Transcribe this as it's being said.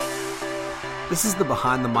This is the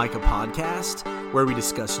Behind the Micah podcast, where we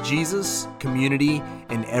discuss Jesus, community,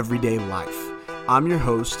 and everyday life. I'm your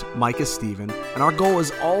host, Micah Stephen, and our goal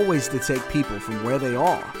is always to take people from where they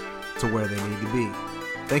are to where they need to be.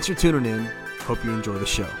 Thanks for tuning in. Hope you enjoy the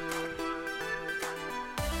show.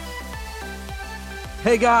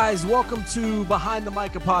 Hey guys, welcome to Behind the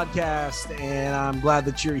Micah podcast, and I'm glad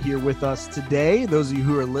that you're here with us today. Those of you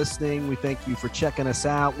who are listening, we thank you for checking us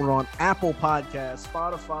out. We're on Apple Podcasts,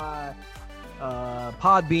 Spotify,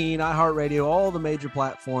 Podbean, iHeartRadio, all the major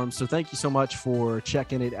platforms. So thank you so much for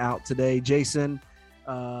checking it out today. Jason,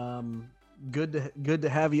 good to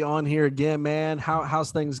have you on here again, man.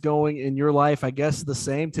 How's things going in your life? I guess the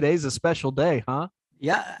same. Today's a special day, huh?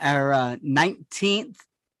 Yeah, our 19th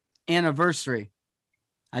anniversary.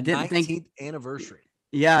 I didn't 19th think anniversary.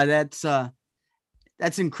 Yeah,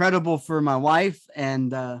 that's incredible for my wife,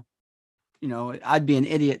 and I'd be an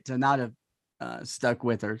idiot to not have stuck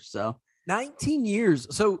with her. So 19 years.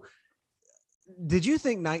 So did you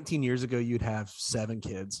think 19 years ago you'd have 7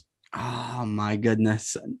 kids? Oh my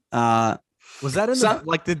goodness. Was that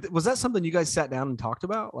was that something you guys sat down and talked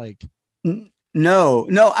about? Like, no.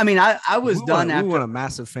 I mean, I was done after. We want a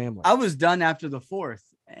massive family. I was done after the 4th,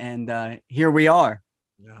 and here we are.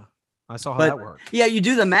 Yeah, I saw how that worked. Yeah, you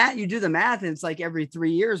do the math, and it's like every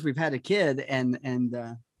 3 years we've had a kid, and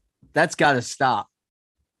that's got to stop.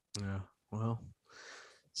 Yeah, well,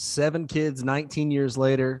 7 kids, 19 years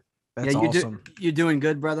later. That's awesome. You doing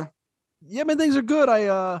good, brother? Yeah, man, things are good.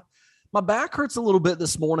 My back hurts a little bit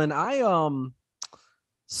this morning.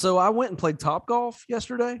 So I went and played Topgolf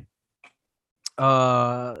yesterday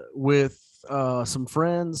with some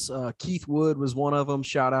friends. Keith Wood was one of them.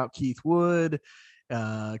 Shout out Keith Wood.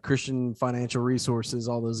 Christian Financial Resources,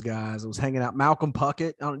 all those guys. I was hanging out. Malcolm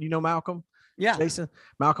Puckett, you know Malcolm? Yeah, Jason.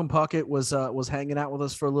 Malcolm Puckett was hanging out with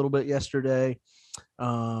us for a little bit yesterday,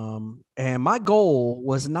 and my goal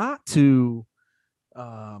was not to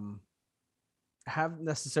have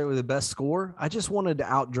necessarily the best score. I just wanted to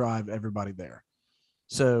outdrive everybody there.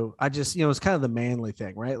 So I just, it's kind of the manly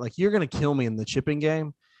thing, right? Like, you're going to kill me in the chipping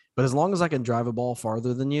game, but as long as I can drive a ball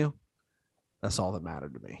farther than you, that's all that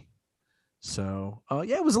mattered to me. So,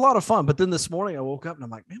 it was a lot of fun. But then this morning I woke up and I'm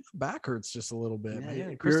like, man, my back hurts just a little bit. Yeah,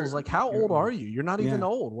 man. Crystal's like, how old are you? You're not even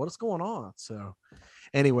old. What is going on? So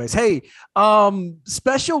anyways, hey,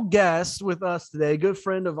 special guest with us today, good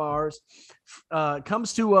friend of ours,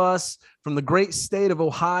 comes to us from the great state of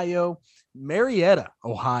Ohio, Marietta,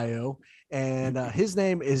 Ohio. And his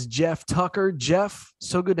name is Jeff Tucker. Jeff,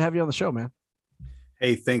 so good to have you on the show, man.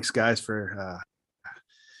 Hey, thanks guys for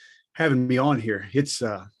having me on here. It's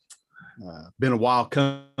been a while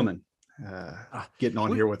coming, getting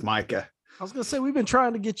on here with Micah. I was going to say, we've been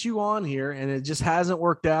trying to get you on here and it just hasn't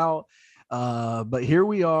worked out. But here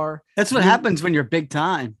we are. That's what happens when you're big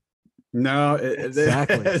time. No,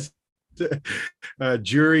 exactly.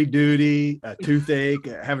 Jury duty, a toothache,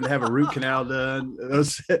 having to have a root canal done.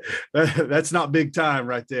 That's not big time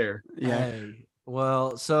right there. Yeah. Hey,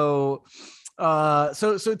 well, so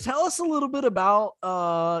tell us a little bit about,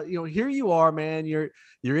 here you are, man, you're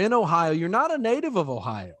in Ohio. You're not a native of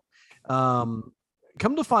Ohio.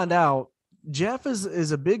 Come to find out, Jeff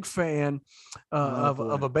is a big fan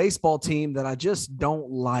of a baseball team that I just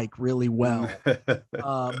don't like really well.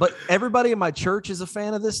 But everybody in my church is a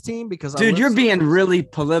fan of this team because you're being really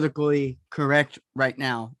politically correct right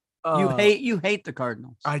now. You hate the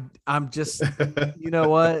Cardinals. I'm just, you know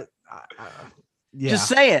what? Just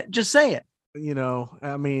say it. Just say it.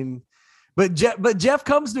 I mean, but Jeff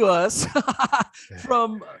comes to us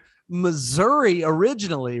from Missouri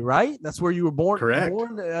originally, right? That's where you were born. Correct.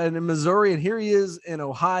 Born in Missouri, and here he is in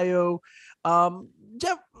Ohio.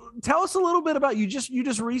 Jeff, tell us a little bit about you. You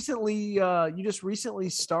just recently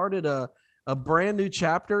started a brand new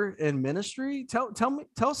chapter in ministry. Tell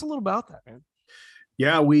us a little about that, man.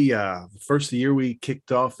 Yeah, we first of the year we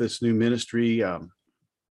kicked off this new ministry.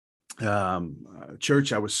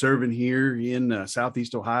 Church I was serving here in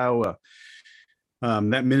Southeast Ohio.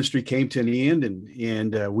 That ministry came to an end,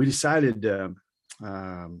 and we decided.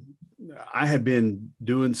 I had been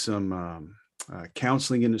doing some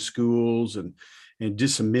counseling in the schools and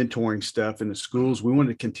just some mentoring stuff in the schools. We wanted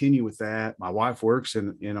to continue with that. My wife works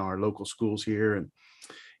in our local schools here,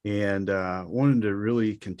 and wanted to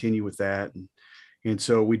really continue with that, and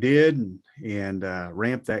so we did, and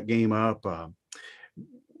ramped that game up.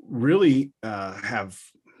 Really have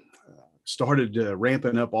started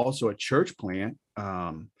ramping up also a church plant.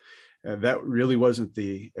 That really wasn't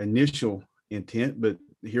the initial intent, but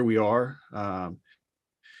here we are.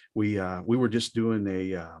 We were just doing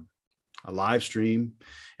a live stream,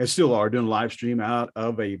 and still are doing a live stream out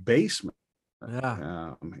of a basement.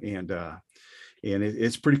 Yeah. and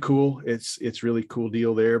it's pretty cool. It's really cool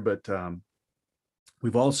deal there. But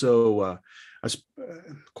we've also, of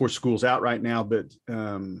course, school's out right now, but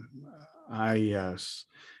I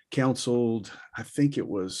counseled, I think it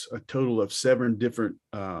was a total of 7 different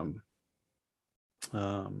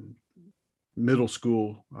middle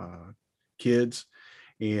school kids.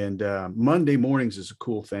 And Monday mornings is a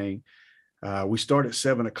cool thing. We start at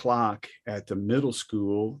 7 o'clock at the middle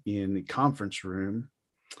school in the conference room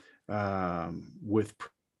with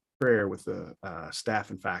prayer with the staff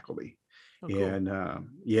and faculty. Oh, cool. And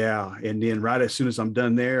and then right as soon as I'm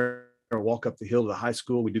done there, I walk up the hill to the high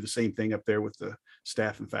school. We do the same thing up there with the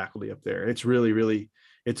staff and faculty up there. It's really,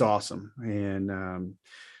 it's awesome. And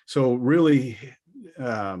so really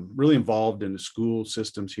involved in the school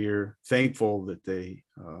systems here. Thankful that they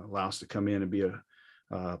allow us to come in and be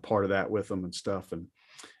a part of that with them and stuff. And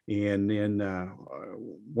then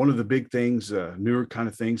one of the big things, newer kind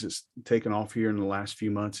of things that's taken off here in the last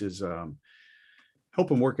few months is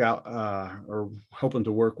helping work out or helping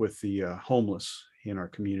to work with the homeless in our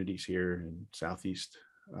communities here in Southeast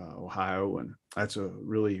Ohio. And that's a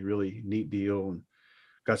really, really neat deal, and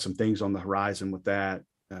got some things on the horizon with that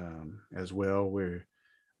as well. We're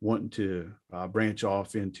wanting to branch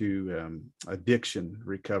off into addiction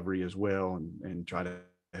recovery as well, and try to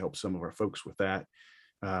help some of our folks with that.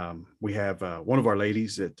 We have one of our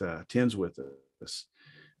ladies that attends with us.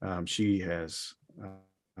 She has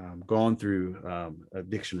gone through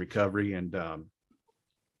addiction recovery, and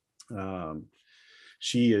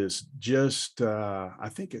she is just, I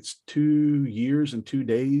think it's 2 years and 2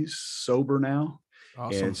 days sober now.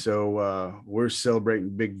 Awesome. And so we're celebrating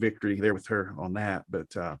big victory there with her on that. But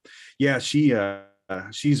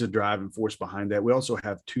she's a driving force behind that. We also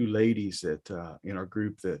have 2 ladies that in our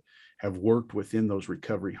group that have worked within those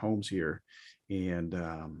recovery homes here. And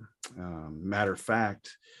matter of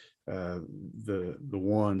fact, the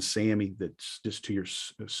one, Sammy, that's just 2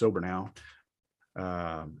 years sober now,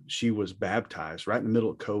 she was baptized right in the middle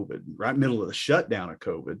of COVID, right in the middle of the shutdown of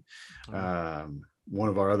COVID. One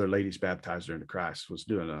of our other ladies baptized her into Christ, was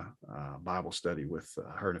doing a Bible study with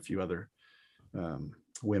her and a few other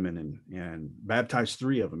women, and baptized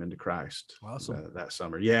 3 of them into Christ. Awesome. That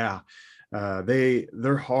summer. Yeah.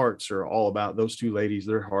 Their hearts are all about, those 2 ladies,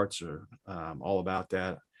 their hearts are all about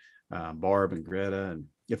that. Barb and Greta. And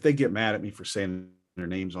if they get mad at me for saying their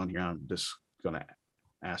names on here, I'm just going to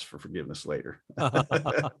ask for forgiveness later.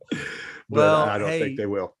 But Well, I don't think they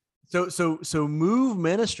will. So Move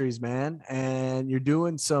Ministries, man, and you're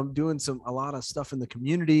doing a lot of stuff in the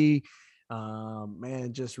community,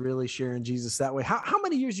 man, just really sharing Jesus that way. How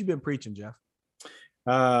many years you been preaching, Jeff?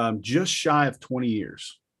 Just shy of 20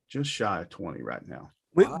 years, just shy of 20 right now.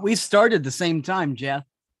 We started the same time, Jeff.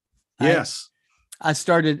 Yes. I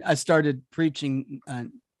started preaching.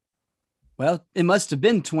 Well, it must have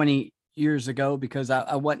been 20 years ago, because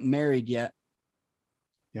I wasn't married yet.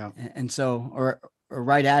 Yeah. And so, or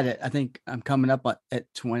right at it, I think I'm coming up at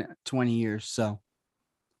 20 years. So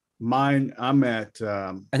mine, I'm at,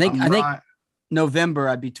 I think November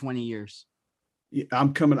I'd be 20 years.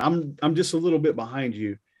 I'm just a little bit behind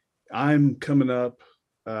you. I'm coming up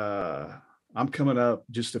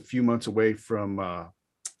just a few months away from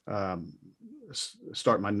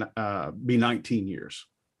start my be 19 years.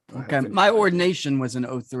 Okay. My ordination was in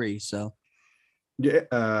 03. So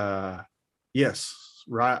yeah, yes,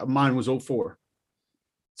 right. Mine was 04.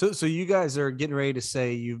 So you guys are getting ready to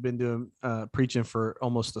say you've been doing preaching for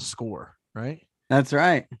almost a score, right? That's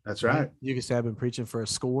right. That's right. You can say I've been preaching for a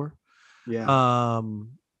score. Yeah.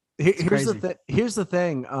 Here's the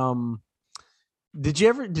thing. Did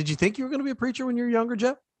you think you were going to be a preacher when you were younger,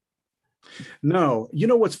 Jeff? No. You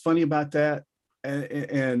know what's funny about that?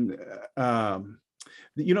 And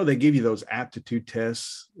they give you those aptitude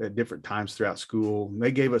tests at different times throughout school.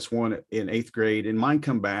 They gave us one in 8th grade, and mine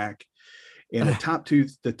come back. And the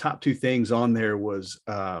top two things on there was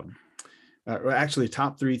actually the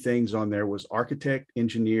top 3 things on there was architect,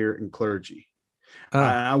 engineer, and clergy.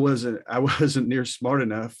 I wasn't near smart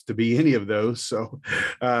enough to be any of those. So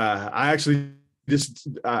I actually just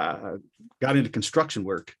got into construction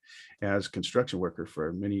work. I was a construction worker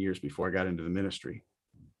for many years before I got into the ministry.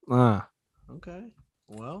 Okay.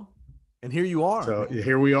 Well, and here you are. So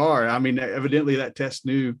here we are. I mean, evidently that test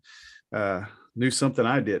knew something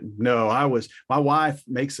I didn't. No, my wife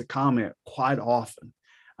makes a comment quite often.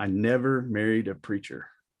 I never married a preacher.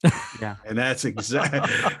 Yeah. And that's there's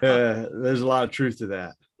a lot of truth to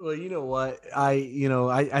that. Well, you know what?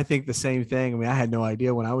 I think the same thing. I mean, I had no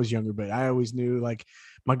idea when I was younger, but I always knew, like,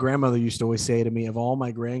 my grandmother used to always say to me, of all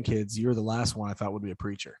my grandkids, you're the last one I thought would be a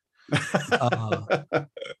preacher. Uh,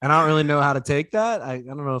 and I don't really know how to take that. I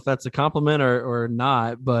don't know if that's a compliment or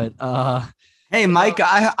not, but Hey, Mike,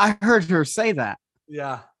 I heard her say that.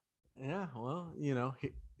 yeah. Yeah. Well,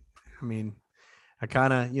 I mean, I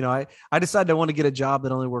kind of, I decided I want to get a job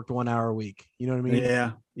that only worked 1 hour a week. You know what I mean?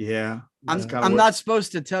 Yeah, yeah. That's kind of I'm not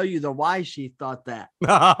supposed to tell you the why she thought that,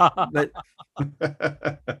 but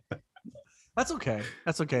That's okay.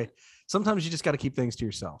 That's okay. Sometimes you just got to keep things to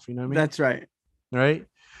yourself. You know what I mean? that's right. Right.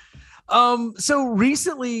 So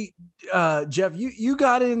recently, Jeff, you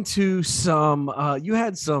got into you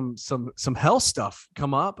had some health stuff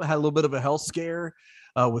come up. I had a little bit of a health scare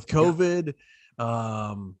with COVID.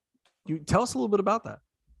 You tell us a little bit about that.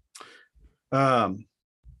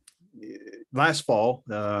 Last fall,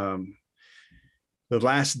 the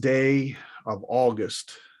last day of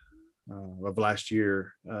August of last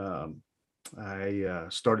year, I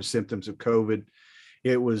started symptoms of COVID.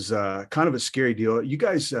 It was kind of a scary deal. You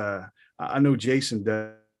guys, I know Jason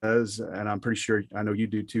does, and I'm pretty sure I know you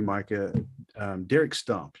do too, Micah. Derek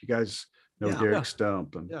Stump. You guys know Derek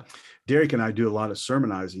Stump, and Derek and I do a lot of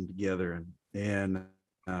sermonizing together. And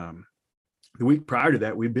the week prior to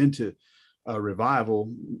that, we've been to a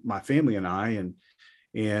revival, my family and I,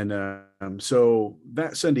 and so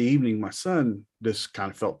that Sunday evening, my son just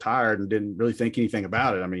kind of felt tired and didn't really think anything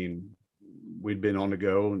about it. I mean, we'd been on the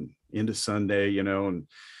go and into Sunday, and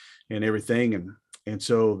everything. And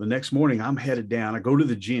so the next morning I'm headed down. I go to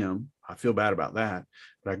the gym. I feel bad about that,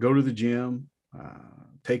 but I go to the gym,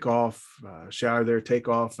 take off, shower there, take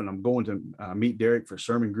off, and I'm going to meet Derek for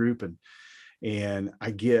sermon group. And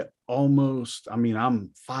I get almost,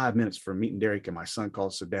 I'm 5 minutes from meeting Derek, and my son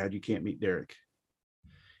calls, said, "Dad, you can't meet Derek."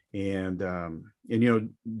 And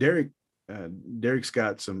Derek's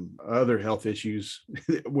got some other health issues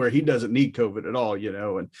where he doesn't need COVID at all,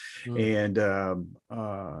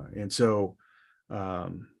 and so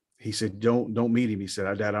he said, don't meet him. He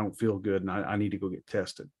said, "Dad, I don't feel good, and I need to go get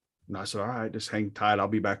tested." And I said, "All right, just hang tight. I'll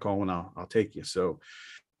be back home and I'll take you." So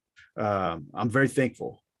I'm very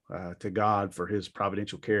thankful to God for his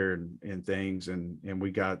providential care and things. And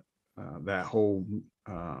we got that whole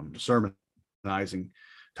sermonizing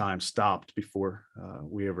time stopped before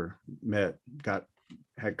we ever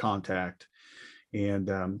had contact.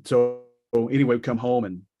 And so anyway, we come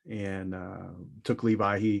home and took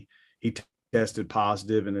Levi. He tested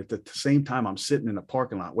positive, and at the same time I'm sitting in a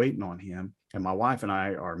parking lot waiting on him, and my wife and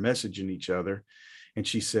I are messaging each other, and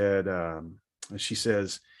she says,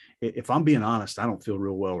 "If I'm being honest, I don't feel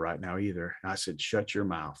real well right now either." And I said, "Shut your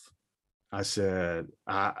mouth." I said,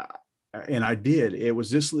 and I did. It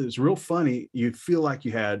was real funny. You feel like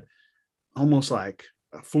you had almost like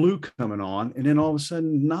a flu coming on, and then all of a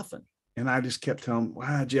sudden nothing. And I just kept telling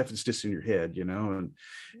him, "Jeff, it's just in your head,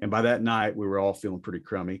 And by that night we were all feeling pretty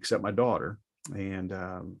crummy, except my daughter. And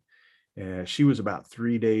she was about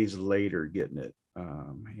 3 days later getting it.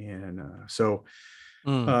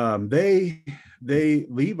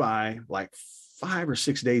 Levi, like 5 or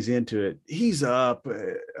 6 days into it, he's up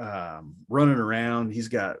running around. He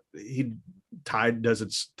does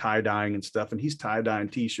its tie dyeing and stuff, and he's tie dyeing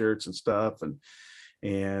t-shirts and stuff and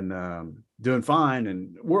doing fine.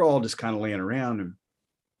 And we're all just kind of laying around.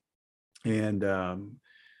 And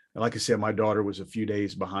like I said, my daughter was a few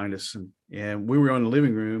days behind us, and we were in the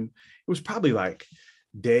living room. It was probably like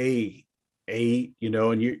day 8,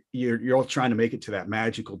 and you're all trying to make it to that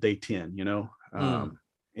magical day 10,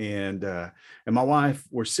 and my wife,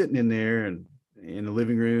 we're sitting in there and in the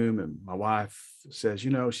living room, and my wife says,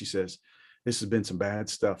 she says, "This has been some bad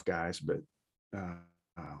stuff, guys, but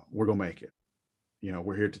we're gonna make it.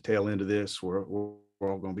 We're here at the tail end of this. We're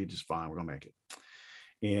all gonna be just fine. We're gonna make it."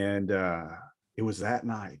 And it was that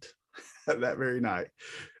night, that very night,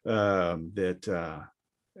 that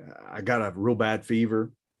I got a real bad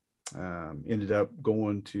fever. Ended up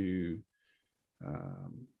going to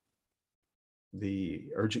the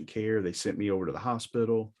urgent care. They sent me over to the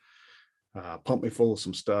hospital, pumped me full of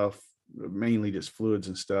some stuff, mainly just fluids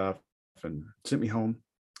and stuff, and sent me home.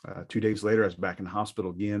 2 days later, I was back in the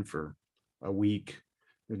hospital again for a week,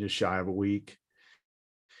 just shy of a week.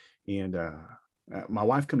 And my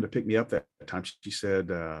wife come to pick me up that time. She said,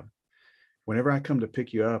 "Whenever I come to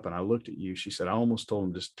pick you up and I looked at you," she said, "I almost told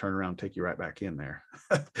him just turn around and take you right back in there."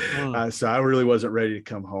 So I really wasn't ready to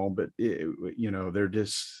come home, but it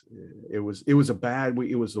was a bad week.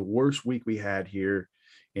 It was the worst week we had here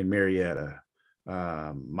in Marietta.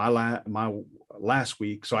 My last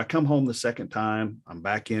week. So I come home the second time. I'm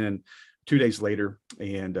back in 2 days later.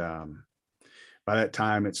 And by that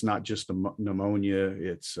time, it's not just pneumonia,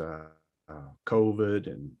 it's COVID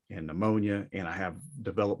and pneumonia, and I have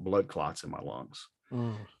developed blood clots in my lungs.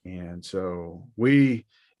 And so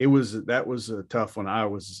that was a tough one. I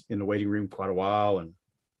was in the waiting room quite a while and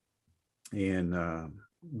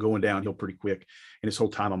going downhill pretty quick. And this whole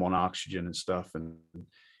time I'm on oxygen and stuff. And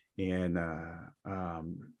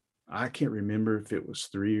I can't remember if it was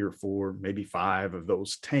 3 or 4, maybe 5 of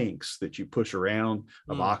those tanks that you push around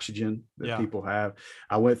of oxygen that people have.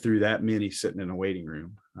 I went through that many sitting in a waiting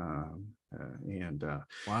room.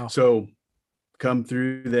 Wow. So come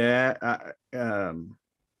through that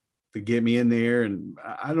to get me in there. And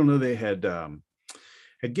I don't know, they had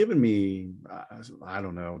given me, I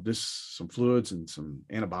don't know, just some fluids and some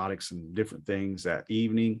antibiotics and different things that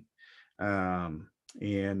evening. I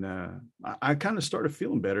kind of started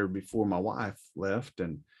feeling better before my wife left,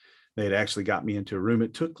 and they had actually got me into a room.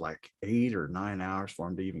 It took like 8 or 9 hours for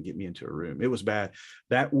them to even get me into a room. It was bad.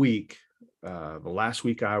 That week, the last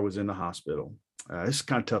week I was in the hospital, this is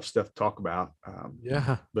kind of tough stuff to talk about.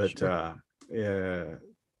 But sure.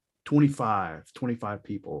 25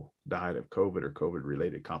 people died of COVID or COVID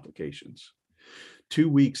related complications. 2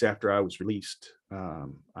 weeks after I was released,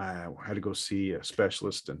 I had to go see a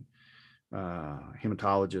specialist and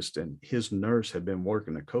hematologist, and his nurse had been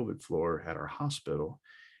working the COVID floor at our hospital.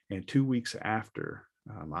 And 2 weeks after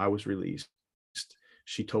I was released,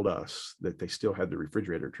 she told us that they still had the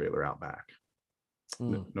refrigerator trailer out back.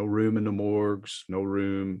 No room in the morgues, no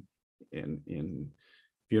room in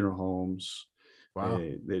funeral homes. Wow.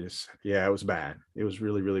 They just, it was bad. It was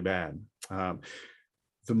really, really bad.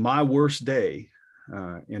 My worst day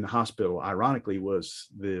in the hospital, ironically, was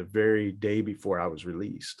the very day before I was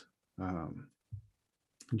released.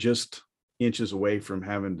 Just inches away from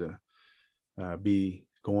having to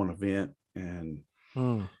go on a vent, and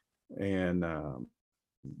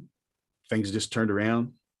things just turned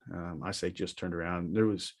around. I say just turned around. There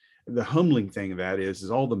was the humbling thing of that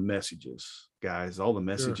is all the messages, guys, all the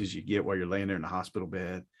messages you get while you're laying there in the hospital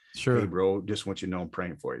bed. Sure. Hey, bro, just want you to know I'm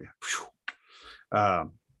praying for you.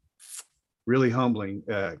 Really humbling,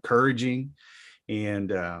 encouraging.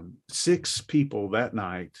 And 6 people that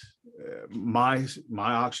night, my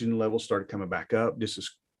oxygen level started coming back up just as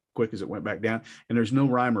quick as it went back down. And there's no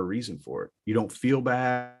rhyme or reason for it. You don't feel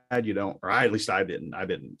bad. You don't, or at least I didn't, I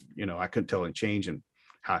couldn't tell any change in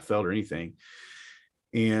how I felt or anything.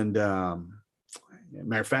 And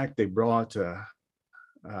matter of fact, they brought, the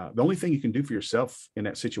only thing you can do for yourself in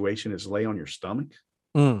that situation is lay on your stomach.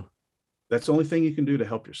 That's the only thing you can do to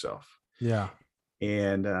help yourself. Yeah.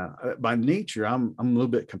 And by nature, I'm a little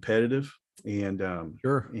bit competitive, and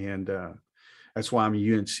that's why I'm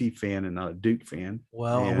a UNC fan and not a Duke fan.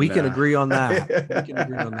 Well, and, we can agree on that. We can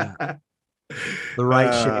agree on that. The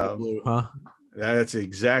right shade of blue, huh? That's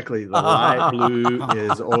exactly, the light blue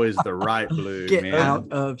is always the right blue. Get man. out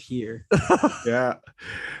of here. Yeah.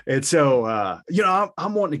 And so,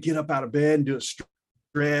 I'm wanting to get up out of bed and do a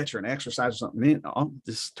stretch or an exercise or something. Then I'll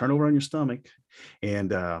just turn over on your stomach.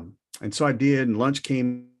 And so I did, and lunch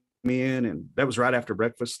came in, and that was right after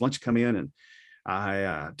breakfast. Lunch come in, and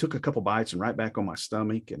I took a couple bites and right back on my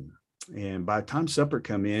stomach. And by the time supper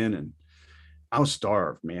come in, and I was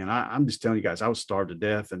starved, man. I'm just telling you guys, I was starved to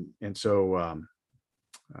death. And so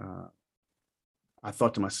I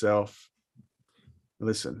thought to myself,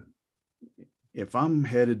 listen, if I'm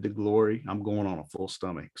headed to glory, I'm going on a full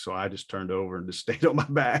stomach. So I just turned over and just stayed on my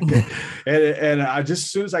back. and I just,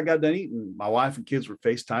 as soon as I got done eating, my wife and kids were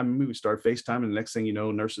FaceTiming me. We started FaceTiming. The next thing you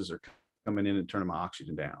know, nurses are coming in and turning my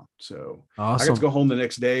oxygen down. So awesome. I got to go home the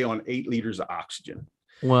next day on 8 liters of oxygen.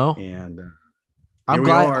 Well, and I'm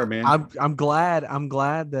glad, man. I'm glad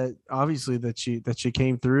that obviously that you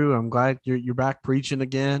came through. I'm glad you're back preaching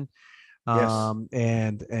again. Yes.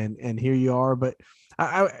 And here you are. But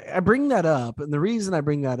I bring that up, and the reason I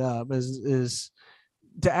bring that up is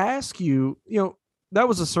to ask you, that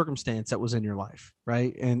was a circumstance that was in your life,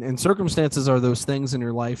 right? And circumstances are those things in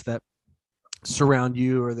your life that surround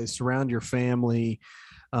you, or they surround your family,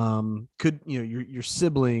 your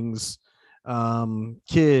siblings,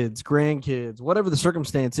 kids, grandkids, whatever the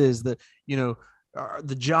circumstance is, that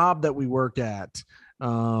the job that we worked at,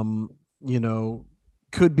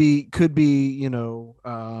 could be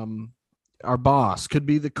our boss, could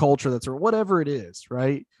be the culture or whatever it is,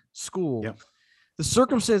 right? School. Yep. The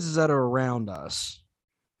circumstances that are around us,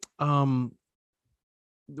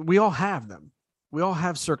 we all have them. We all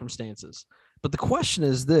have circumstances. But the question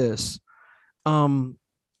is this,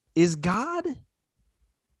 is God,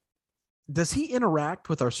 does he interact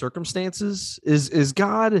with our circumstances? Is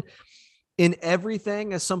God in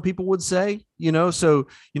everything, as some people would say? So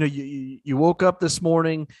you woke up this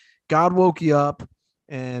morning, God woke you up,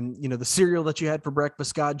 and the cereal that you had for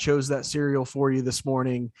breakfast, God chose that cereal for you this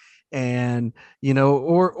morning. And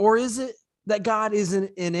or is it that God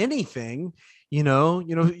isn't in anything?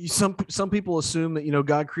 Some people assume that,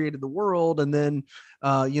 God created the world, and then,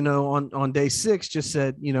 on day 6 just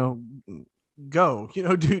said, go,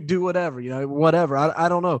 do whatever, whatever. I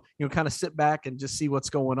don't know, kind of sit back and just see what's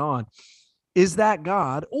going on. Is that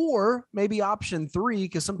God? Or maybe option 3,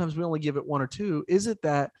 because sometimes we only give it 1 or 2. Is it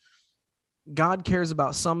that God cares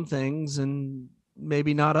about some things and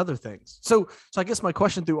maybe not other things? So I guess my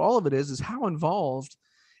question through all of it is how involved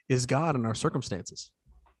is God in our circumstances?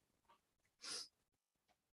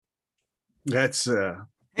 That's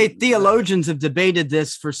Hey, theologians have debated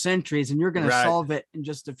this for centuries, and you're going to Right. solve it in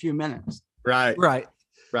just a few minutes. right. Right.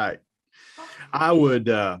 Right. I would,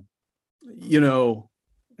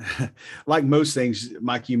 like most things,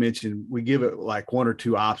 Mike, you mentioned, we give it like 1 or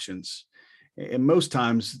 2 options. And most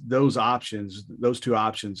times those 2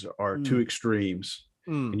 options are 2 extremes.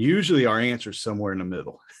 Mm. And usually our answer is somewhere in the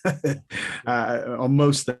middle on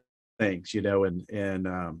most things,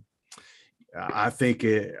 and I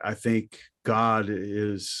think God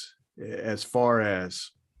is, as far as,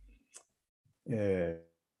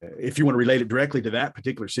 if you want to relate it directly to that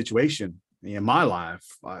particular situation in my life,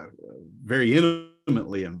 very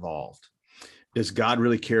intimately involved. Does God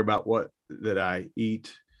really care about that I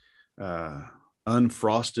eat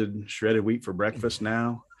unfrosted shredded wheat for breakfast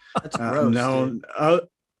now? That's gross. No,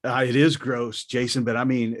 it is gross, Jason. But I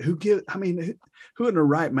mean, who in their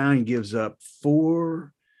right mind gives up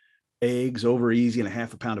 4 eggs over easy and a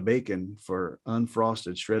half a pound of bacon for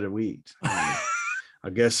unfrosted shredded wheat? I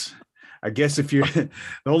guess if you're the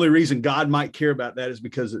only reason God might care about that is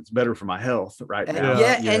because it's better for my health right now.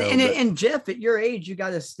 Yeah. And Jeff, at your age, you got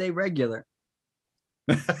to stay regular.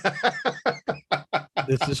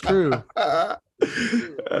 This is true. About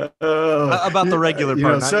the regular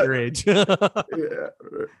part, not your age.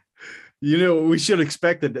 We should have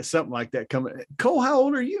expected that something like that coming. Cole, how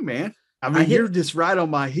old are you, man? I mean, you're just right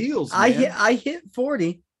on my heels, man. I hit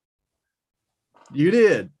 40. You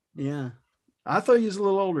did? Yeah. I thought you was a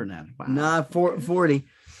little older now. Wow. Nah, 40.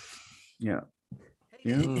 Yeah.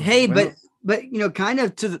 Hey, well, but kind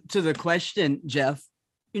of to the question, Jeff,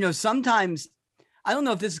 sometimes, I don't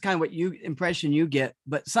know if this is kind of what impression you get,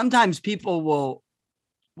 but sometimes people will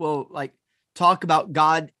like talk about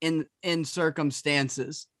God in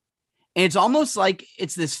circumstances. And it's almost like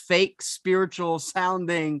it's this fake spiritual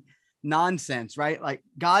sounding nonsense, right? Like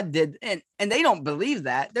God did, and they don't believe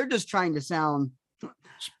that. They're just trying to sound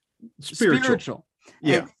spiritual.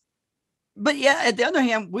 Yeah. But at the other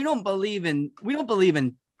hand, we don't believe in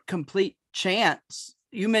complete chance.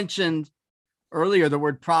 You mentioned earlier the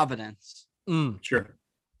word providence. Sure.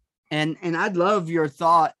 And I'd love your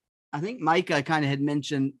thought. I think Micah kind of had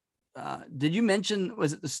mentioned, did you mention,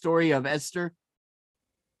 was it the story of Esther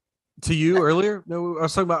to you earlier? No,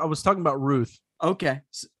 I was talking about Ruth. Okay.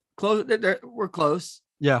 Close. We're close.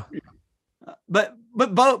 Yeah. But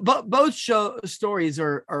both stories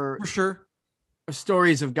are for sure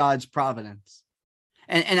stories of God's providence.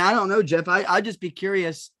 And I don't know, Jeff, I'd just be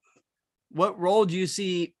curious, what role do you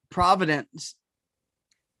see providence,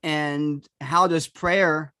 and how does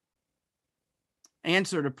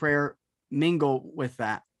answer to prayer mingle with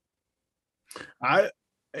that?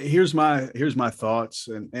 Here's my thoughts,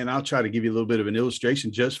 and I'll try to give you a little bit of an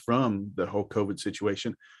illustration just from the whole COVID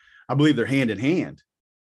situation. I believe they're hand in hand.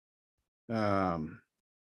 I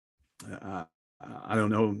don't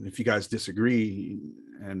know if you guys disagree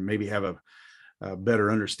and maybe have a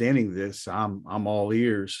better understanding of this. I'm all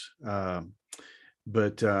ears.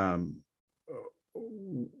 But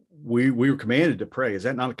we were commanded to pray. Is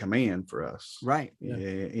that not a command for us? Right. Yeah.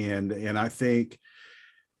 And I think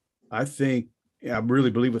I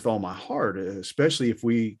really believe with all my heart, especially if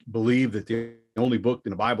we believe that the only book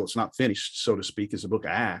in the Bible that's not finished, so to speak, is the book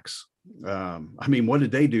of Acts. I mean, what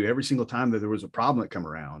did they do every single time that there was a problem that come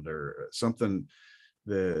around or something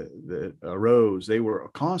that arose? They were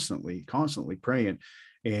constantly praying.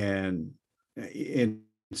 And in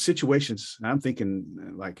situations, I'm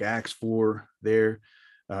thinking like Acts 4 there,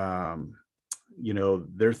 they're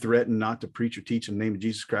threatened not to preach or teach in the name of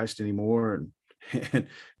Jesus Christ anymore. And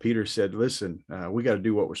Peter said, listen, we got to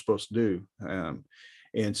do what we're supposed to do.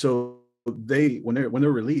 And so when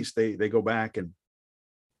they're released, they go back and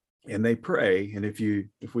they pray. And if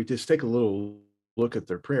we just take a little look at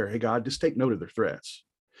their prayer, hey, God, just take note of their threats.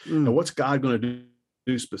 Now, what's God going to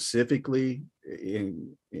do specifically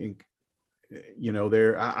in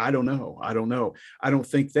there? I don't know. I don't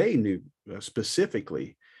think they knew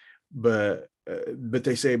specifically, but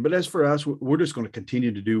they say, but as for us, we're just going to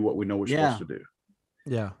continue to do what we know we're supposed to do.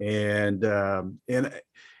 Yeah. And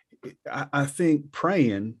I think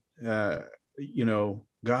praying,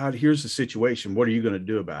 God, here's the situation. What are you going to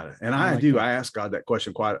do about it? And I ask God that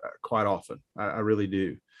question quite often. I really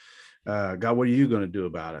do. God, what are you going to do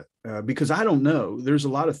about it? Because I don't know. There's a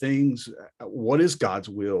lot of things. What is God's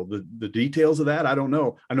will? The details of that, I don't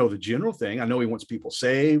know. I know the general thing. I know he wants people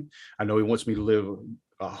saved. I know he wants me to live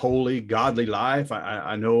a holy, godly life.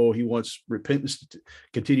 I know he wants repentance to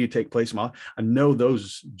continue to take place in my life. I know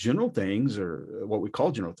those general things, or what we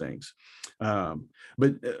call general things.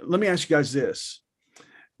 But let me ask you guys this.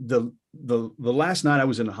 The last night I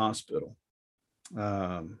was in the hospital.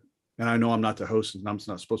 And I know I'm not the host, and I'm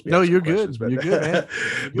not supposed to be. No, you're good. But, you're good, man.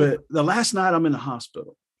 But the last night I'm in the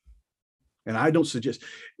hospital, and I don't suggest.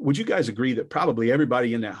 Would you guys agree that probably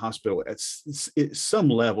everybody in that hospital at some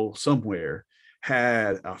level, somewhere,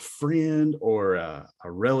 had a friend or a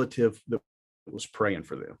relative that was praying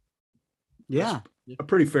for them? Yeah, that's a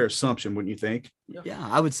pretty fair assumption, wouldn't you think? Yeah,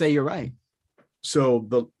 I would say you're right.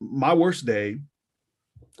 So my worst day,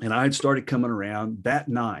 and I had started coming around that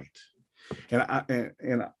night,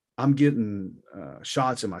 and I'm getting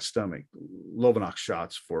shots in my stomach, Lovenox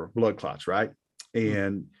shots for blood clots, right?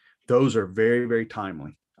 And those are very, very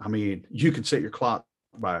timely. I mean, you can set your clock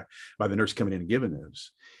by the nurse coming in and giving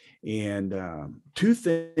those. And two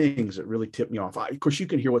things that really tipped me off. Of course, you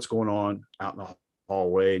can hear what's going on out in the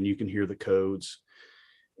hallway, and you can hear the codes.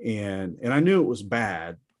 And I knew it was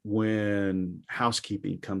bad when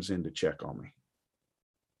housekeeping comes in to check on me.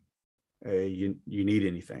 Hey, you need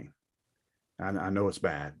anything? I know it's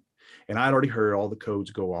bad. And I'd already heard all the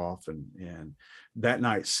codes go off. And that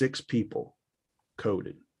night, 6 people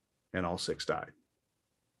coded, and all 6 died.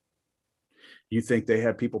 You think they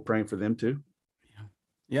had people praying for them too?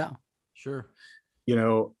 Yeah, sure.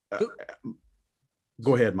 Go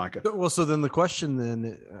ahead, Micah. Well, so then the question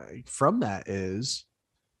then from that is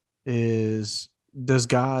does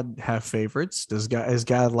God have favorites? Is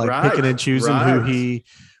God like picking and choosing who he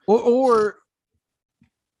or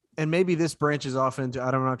and maybe this branches off into,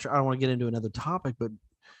 I don't want to get into another topic, but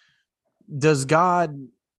does God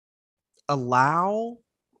allow?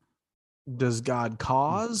 Does God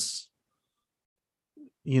cause?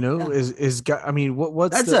 Is God? I mean,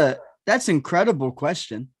 what's that's an incredible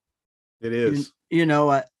question. It is.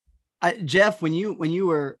 Jeff, when you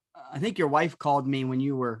were, I think your wife called me when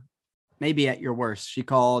you were maybe at your worst. She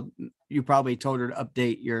called. You probably told her to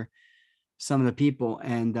update some of the people,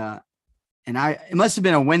 and it must have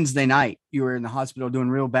been a Wednesday night. You were in the hospital doing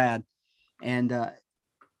real bad. And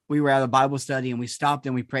we were at a Bible study, and we stopped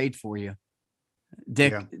and we prayed for you.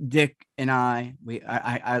 Dick and I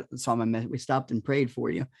saw my message. We stopped and prayed for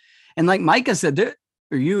you. And like Micah said,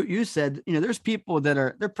 you said, there's people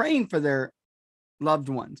that they're praying for their loved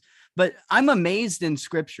ones. But I'm amazed in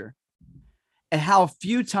scripture at how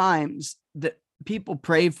few times that people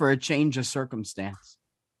pray for a change of circumstance.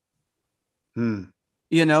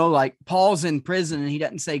 Like Paul's in prison and he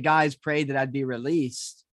doesn't say, guys, pray that I'd be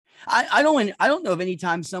released. I don't know of any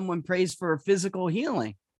time someone prays for physical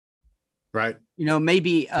healing. Right.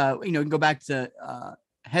 Maybe, go back to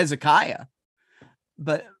Hezekiah,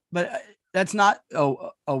 but that's not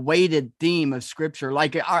a weighted theme of scripture.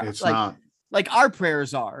 Like our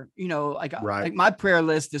prayers are, like my prayer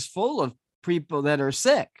list is full of people that are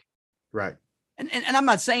sick. Right. And I'm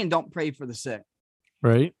not saying don't pray for the sick.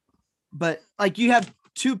 Right. But like you have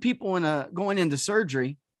 2 people going into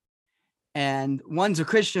surgery, and one's a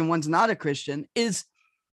Christian, one's not a Christian. Is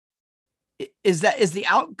the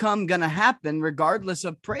outcome going to happen regardless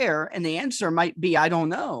of prayer? And the answer might be, I don't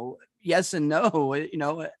know. Yes and no,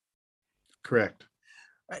 Correct.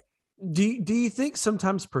 Do you think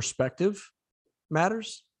sometimes perspective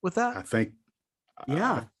matters with that? I think.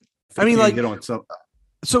 Yeah. I mean, like, get on some.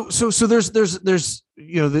 So there's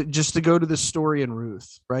just to go to this story in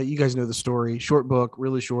Ruth, right? You guys know the story, short book,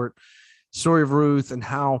 really short story of Ruth, and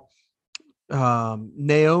how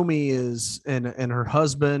Naomi is and her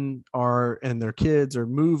husband and their kids are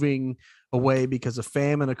moving away because a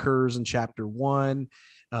famine occurs in chapter 1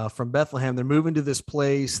 from Bethlehem. They're moving to this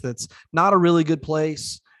place that's not a really good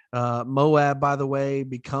place. Moab, by the way,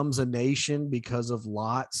 becomes a nation because of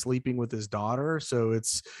Lot sleeping with his daughter. So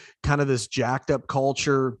it's kind of this jacked up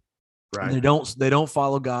culture. Right. They don't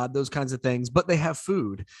follow God, those kinds of things, but they have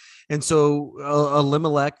food. And so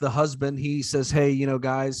Elimelech, the husband, he says, hey,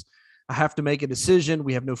 guys, I have to make a decision.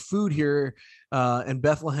 We have no food here in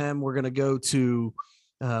Bethlehem. We're going to go to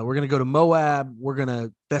Moab.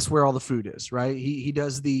 That's where all the food is, right? He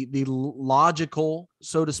does the logical,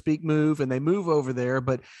 so to speak, move, and they move over there.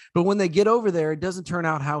 But when they get over there, it doesn't turn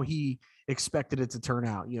out how he expected it to turn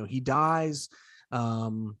out. He dies.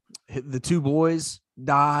 The 2 boys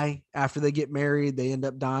die after they get married. They end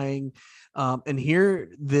up dying. And here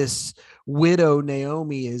this widow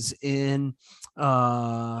Naomi is in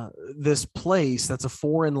this place that's a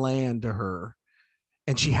foreign land to her,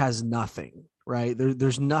 and she has nothing, right?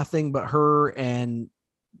 There's nothing but her and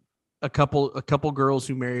a couple girls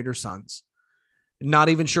who married her sons. Not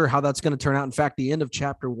even sure how that's going to turn out. In fact, the end of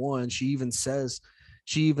chapter 1, she even says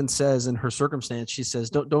in her circumstance, she says,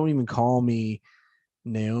 don't even call me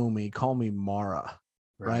Naomi, call me Mara,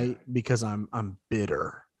 right? Because I'm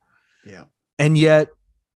bitter. Yeah. And yet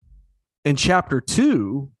in chapter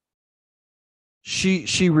 2,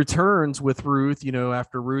 she returns with Ruth,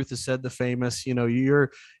 after Ruth has said the famous,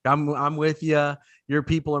 I'm with you. Your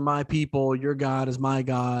people are my people. Your God is my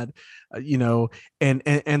God,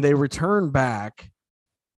 and they return back,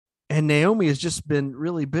 and Naomi has just been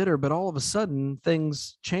really bitter, but all of a sudden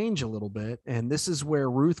things change a little bit. And this is where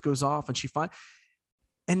Ruth goes off and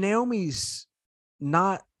and Naomi's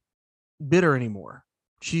not bitter anymore.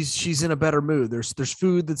 She's in a better mood. There's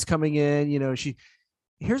food that's coming in,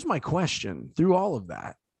 here's my question through all of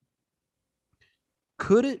that.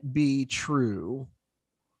 Could it be true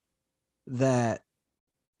that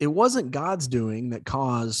it wasn't God's doing that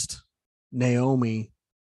caused Naomi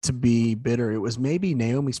to be bitter? It was maybe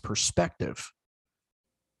Naomi's perspective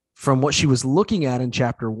from what she was looking at in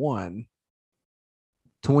chapter 1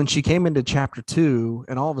 to when she came into chapter 2,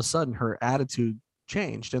 and all of a sudden her attitude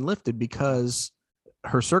changed and lifted because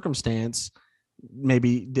her circumstance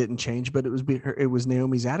maybe didn't change, but it was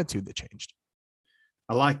Naomi's attitude that changed.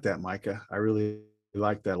 I like that, Micah. I really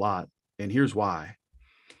like that a lot. And here's why.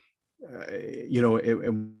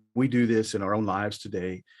 And we do this in our own lives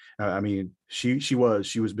today. She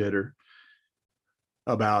was bitter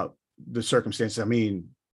about the circumstances.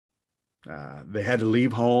 They had to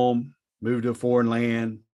leave home, move to a foreign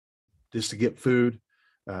land just to get food.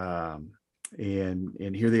 And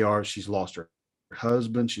here they are. She's lost her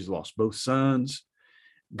husband. She's lost both sons.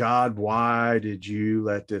 God, why did you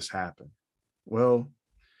let this happen? Well,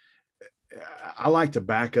 I like to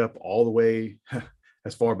back up all the way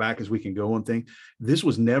as far back as we can go on things. This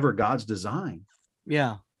was never God's design.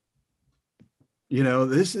 Yeah.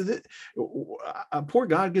 This is it. Poor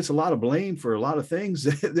God gets a lot of blame for a lot of things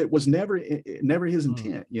that was never his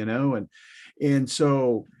intent, and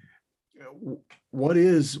so what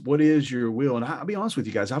is your will? And I'll be honest with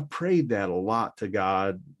you guys, I've prayed that a lot to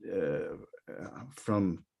God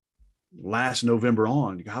from last November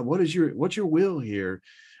on. God, what's your will here?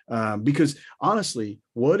 Because honestly,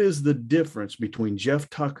 what is the difference between Jeff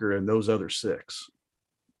Tucker and those other 6?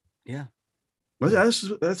 Yeah. Well,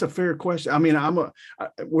 that's a fair question.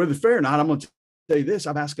 Whether fair or not, I'm going to tell you this.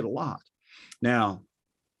 I've asked it a lot. Now,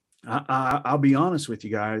 I'll be honest with you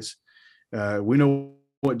guys. We know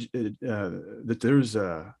that there's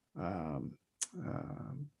a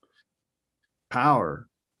power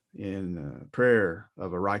in prayer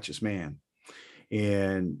of a righteous man.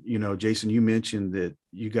 And, Jason, you mentioned that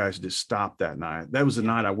you guys just stopped that night. That was the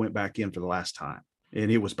night I went back in for the last time, and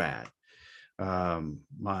it was bad.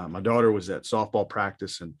 My daughter was at softball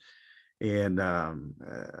practice, and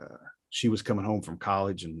she was coming home from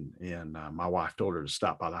college, and my wife told her to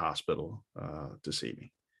stop by the hospital to see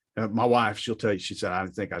me. My wife, she'll tell you, she said, I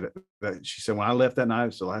didn't think she said, when I left that night,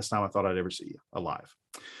 it's the last time I thought I'd ever see you alive.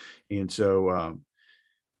 And so,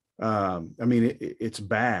 it's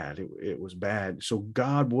bad. It was bad. So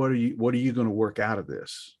God, what are you going to work out of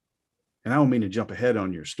this? And I don't mean to jump ahead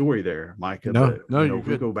on your story there, Micah. No, if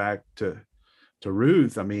we go back to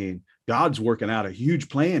Ruth, God's working out a huge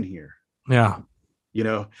plan here. Yeah.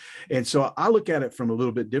 And so I look at it from a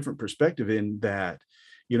little bit different perspective in that,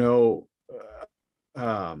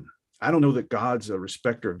 I don't know that God's a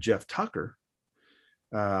respecter of Jeff Tucker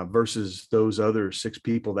versus those other 6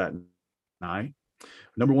 people that night.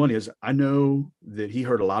 Number one is I know that he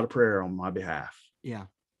heard a lot of prayer on my behalf. Yeah.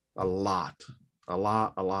 A lot.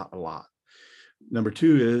 Number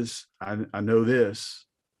 2 is I know this,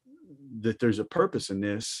 that there's a purpose in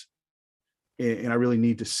this, and I really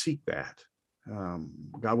need to seek that.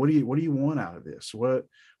 God, what do you want out of this?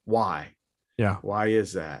 Why? Yeah. Why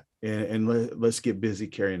is that? And let's get busy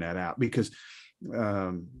carrying that out, because,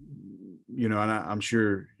 and I'm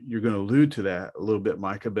sure you're going to allude to that a little bit,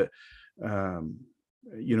 Micah, but,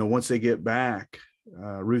 once they get back,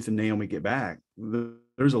 Ruth and Naomi get back,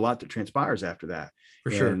 there's a lot that transpires after that.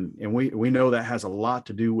 For sure. And we know that has a lot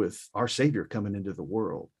to do with our Savior coming into the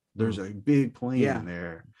world. There's a big plan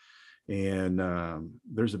there. And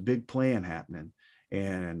there's a big plan happening.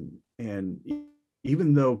 And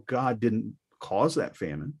even though God didn't cause that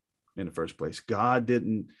famine in the first place,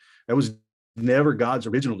 that was never God's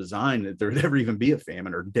original design that there would ever even be a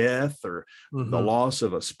famine or death or the loss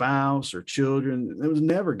of a spouse or children. It was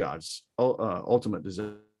never God's ultimate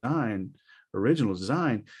design, original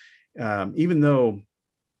design. Even though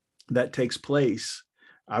that takes place,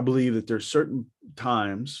 I believe that there's certain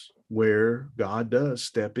times where God does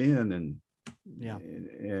step in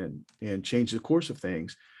and change the course of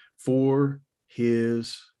things for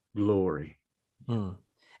his glory.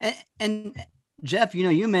 And Jeff,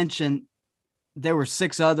 you mentioned there were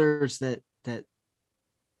 6 others that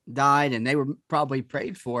died and they were probably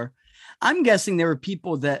prayed for. I'm guessing there were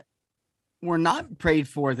people that were not prayed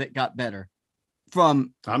for that got better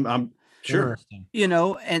from, I'm sure,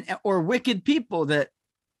 and or wicked people that,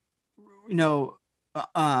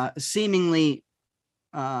 seemingly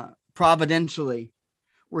providentially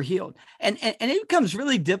were healed. And it becomes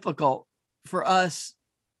really difficult for us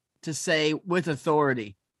to say with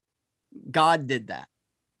authority, God did that.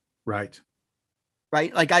 Right.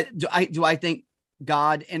 Like I think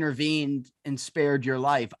God intervened and spared your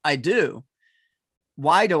life. I do.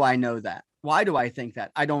 Why do I know that? Why do I think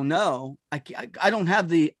that? I don't know. I don't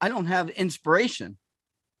have inspiration.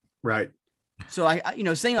 Right. So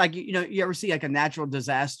saying like, you ever see like a natural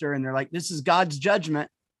disaster and they're like, this is God's judgment.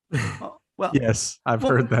 Well, yes, I've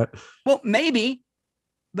heard that. Well, maybe,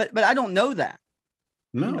 but I don't know that.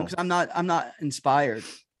 No, because I'm not inspired.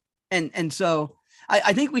 And so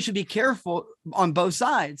I think we should be careful on both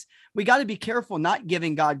sides. We got to be careful not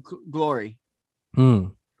giving God glory.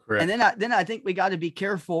 Correct. And then I think we got to be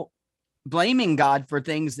careful blaming God for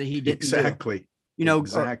things that he didn't exactly. do.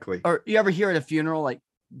 Exactly. Or you ever hear at a funeral, like,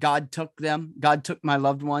 God took them, God took my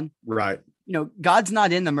loved one. Right. God's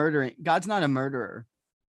not in the murdering. God's not a murderer.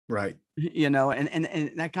 Right. And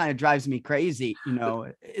that kind of drives me crazy.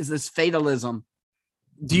 Is this fatalism?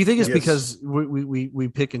 Do you think it's because we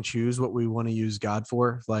pick and choose what we want to use God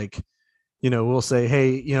for? Like, we'll say,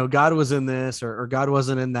 hey, God was in this or God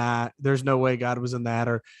wasn't in that. There's no way God was in that.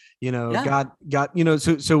 Or, God,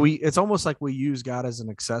 so it's almost like we use God as an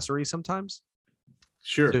accessory sometimes.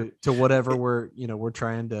 Sure. To whatever we're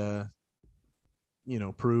trying to,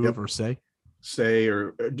 prove or say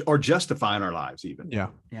or justify in our lives even. Yeah.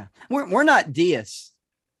 We're not deists.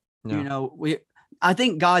 No. I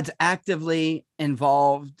think God's actively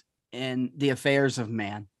involved in the affairs of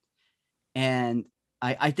man. And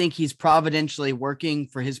I think he's providentially working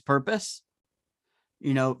for his purpose,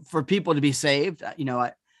 for people to be saved,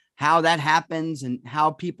 how that happens and how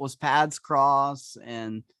people's paths cross.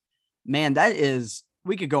 And man,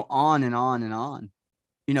 we could go on and on and on.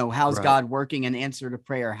 How's right. God working in answer to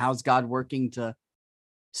prayer? How's God working to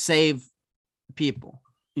save people,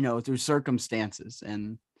 through circumstances?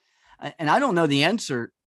 And I don't know the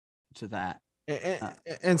answer to that.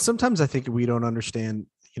 And sometimes I think we don't understand,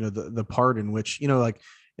 the part in which, like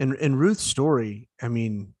in Ruth's story, I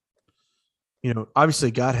mean, obviously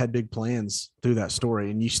God had big plans through that story,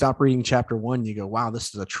 and you stop reading chapter 1, you go, wow,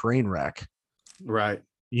 this is a train wreck. Right.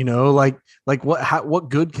 Like what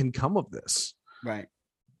good can come of this? Right.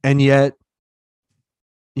 And yet,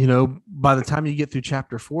 by the time you get through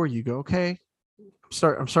chapter 4, you go, okay,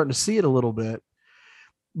 I'm starting to see it a little bit.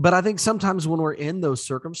 But I think sometimes when we're in those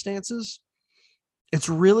circumstances, it's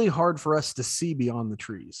really hard for us to see beyond the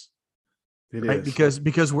trees. It right? is.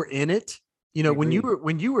 Because we're in it. When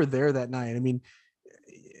you were there that night, I mean,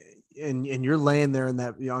 and you're laying there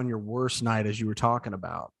on your worst night, as you were talking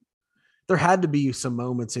about, there had to be some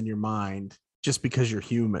moments in your mind, just because you're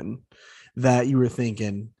human, that you were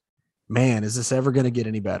thinking, man, is this ever going to get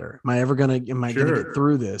any better? Am I going to get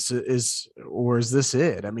through this? Is this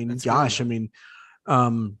it? I mean, That's gosh, good. I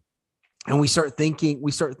mean, and we start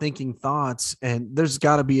thinking thoughts, and there's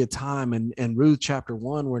got to be a time in Ruth chapter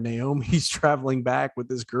 1 where Naomi's traveling back with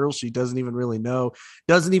this girl she doesn't even know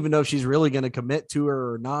if she's really going to commit to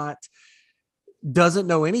her or not, doesn't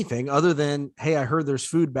know anything other than, hey, I heard there's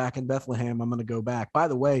food back in Bethlehem, I'm going to go back. By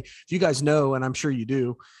the way, if you guys know, and I'm sure you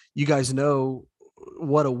do, you guys know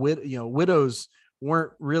what widows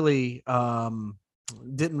weren't really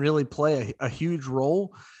didn't really play a huge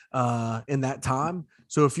role in that time.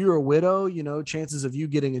 So if you're a widow, chances of you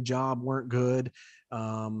getting a job weren't good.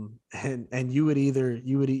 And you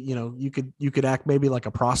could act maybe like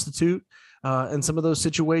a prostitute in some of those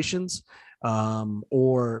situations.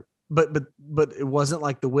 But it wasn't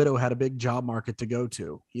like the widow had a big job market to go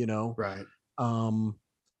to, Right.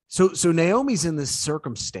 So Naomi's in this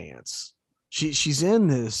circumstance. She's in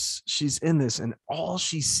this, and all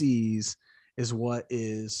she sees is what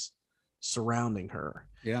is surrounding her.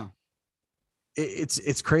 Yeah.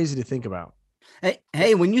 It's crazy to think about.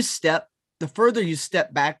 Hey, when the further you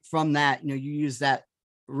step back from that, you use that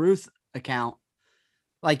Ruth account,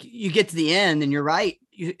 like you get to the end and you're right.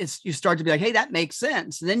 You start to be like, hey, that makes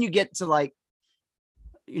sense. And then you get to like,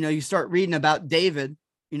 you start reading about David,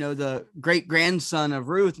 the great grandson of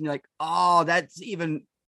Ruth, and you're like, oh, that's even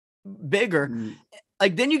bigger. Mm.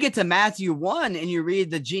 Like then you get to Matthew 1 and you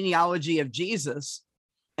read the genealogy of Jesus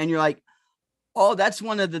and you're like, oh, that's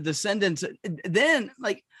one of the descendants. Then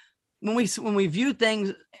like when we view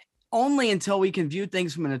things, only until we can view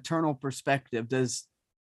things from an eternal perspective does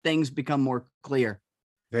things become more clear.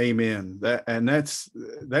 Amen. That's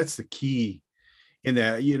the key in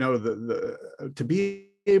that, to be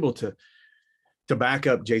able to back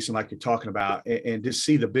up, Jason, like you're talking about, and just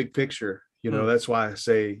see the big picture. That's why I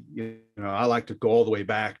say, I like to go all the way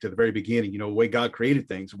back to the very beginning. The way God created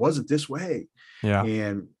things wasn't this way. Yeah.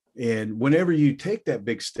 And whenever you take that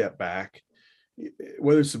big step back,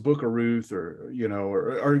 whether it's the book of Ruth or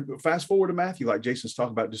fast forward to Matthew, like Jason's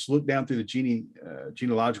talking about, just look down through the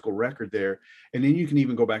genealogical record there. And then you can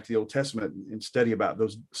even go back to the Old Testament and study about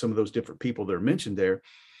some of those different people that are mentioned there.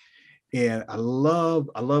 And I love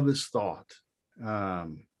this thought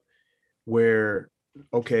where,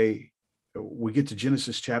 okay, we get to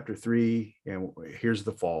Genesis chapter 3 and here's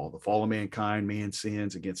the fall of mankind. Man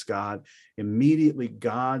sins against God. Immediately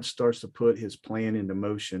God starts to put his plan into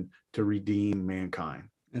motion to redeem mankind.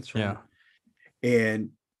 That's right. Yeah.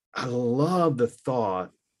 And I love the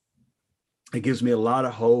thought. It gives me a lot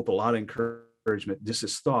of hope, a lot of encouragement. Just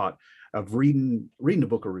this thought of reading the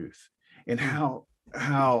book of Ruth and how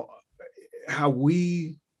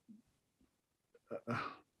we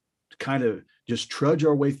kind of just trudge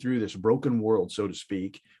our way through this broken world, so to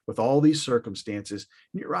speak, with all these circumstances.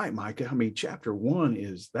 And you're right, Micah. I mean, chapter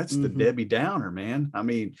 1 that's the Debbie Downer, man. I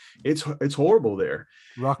mean, it's horrible there.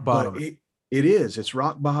 Rock bottom. It is. It's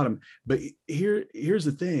rock bottom. But here's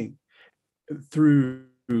the thing. Through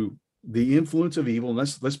the influence of evil, and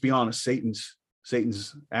let's be honest,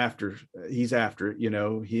 Satan's after. He's after it. He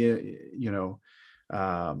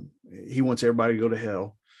wants everybody to go to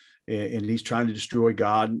hell. And he's trying to destroy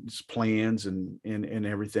God's plans and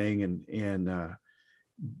everything.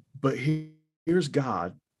 But here's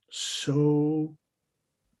God so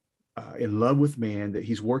in love with man that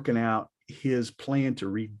he's working out his plan to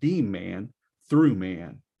redeem man through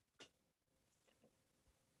man.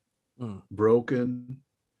 Broken.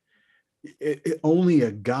 Only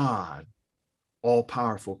a God all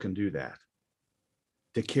powerful can do that.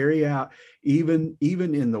 To carry out even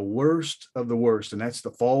in the worst of the worst, and that's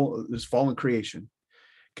this fallen creation,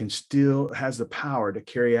 can still has the power to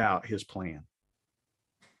carry out his plan.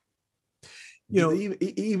 Even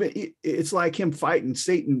it's like him fighting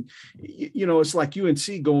Satan. It's like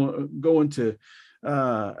UNC going to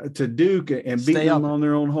Duke and beating them on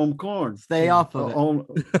their own home court. Stay off of it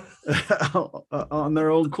on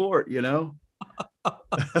their own court.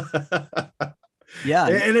 Yeah.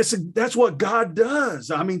 And that's what God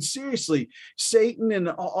does. I mean, seriously, Satan and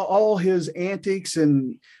all his antics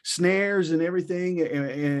and snares and everything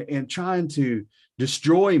and trying to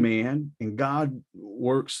destroy man, and God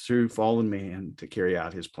works through fallen man to carry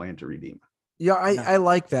out his plan to redeem. Yeah, I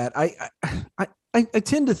like that. I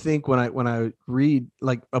tend to think when I read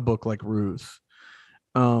like a book like Ruth,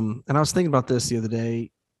 and I was thinking about this the other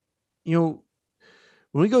day, when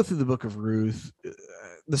we go through the book of Ruth,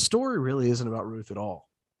 the story really isn't about Ruth at all.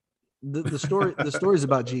 The story is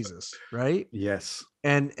about Jesus, right? Yes.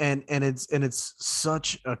 And it's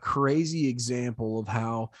such a crazy example of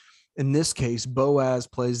how, in this case, Boaz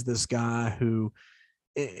plays this guy who,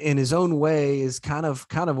 in his own way, is kind of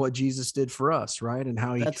what Jesus did for us, right? And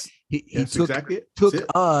how he took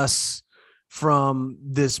us from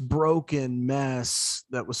this broken mess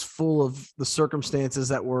that was full of the circumstances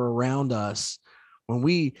that were around us, when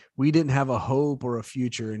we didn't have a hope or a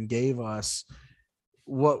future, and gave us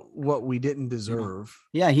what we didn't deserve.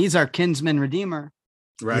 Yeah, he's our kinsman redeemer.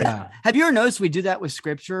 Right. Yeah. Have you ever noticed we do that with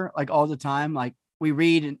scripture, like all the time? Like we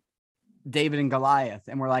read David and Goliath,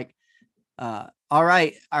 and we're like, all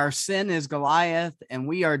right, our sin is Goliath and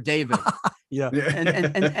we are David. Yeah.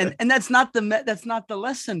 And that's not the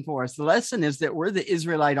lesson for us. The lesson is that we're the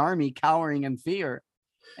Israelite army cowering in fear,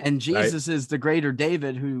 and Jesus is the greater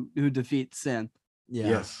David who defeats sin. Yeah.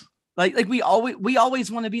 Yes. Like we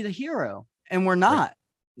always want to be the hero, and we're not.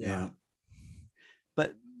 Right. Yeah.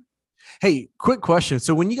 But hey, quick question.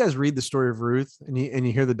 So when you guys read the story of Ruth and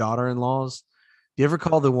you hear the daughter-in-laws, do you ever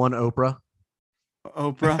call the one Oprah?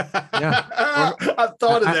 Yeah. I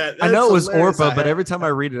thought of that. I know it was Orpah, but every time I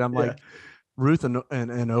read it, I'm like, Ruth and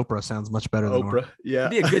Oprah sounds much better than Oprah. Yeah.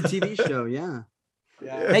 It'd be a good TV show. Yeah.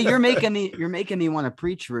 Hey, you're making me want to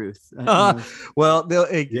preach, Ruth. Well,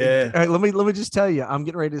 Yeah. let me just tell you, I'm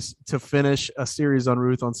getting ready to finish a series on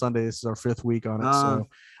Ruth on Sunday. This is our 5th week on it, so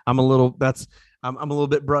I'm a little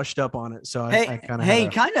bit brushed up on it. So I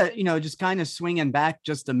kind of just kind of swinging back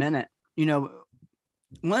just a minute. One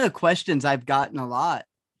of the questions I've gotten a lot,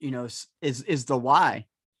 is the why.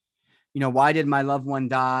 Why did my loved one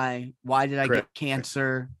die? Why did I get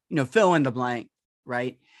cancer? Fill in the blank,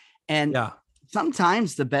 right? And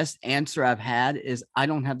sometimes the best answer I've had is I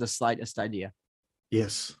don't have the slightest idea.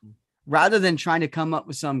 Yes. Rather than trying to come up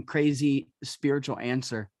with some crazy spiritual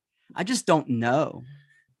answer, I just don't know.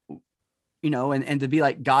 And to be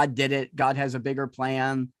like, God did it. God has a bigger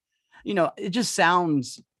plan. It just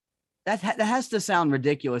sounds that has to sound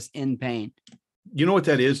ridiculous in pain. You know what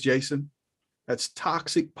that is, Jason? That's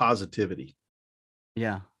toxic positivity.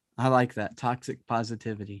 Yeah. I like that. Toxic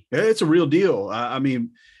positivity. It's a real deal. I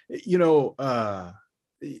mean, God's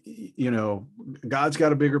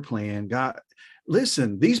got a bigger plan.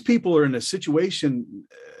 Listen, these people are in a situation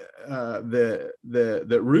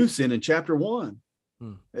that Ruth's in chapter 1.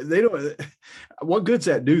 They don't. What good's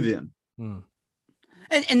that do them?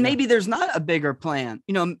 And maybe there's not a bigger plan.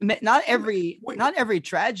 Not every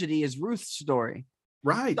tragedy is Ruth's story.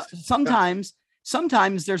 Right. Sometimes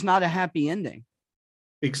there's not a happy ending.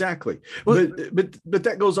 Exactly. But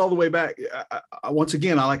that goes all the way back. Once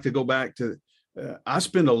again, I like to go back to, I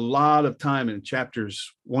spend a lot of time in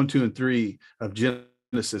chapters 1, 2, and 3 of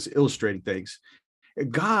Genesis illustrating things.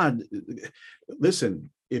 God,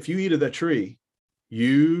 listen, if you eat of that tree,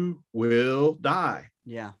 you will die.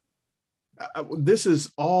 Yeah. This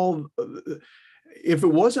is all, if it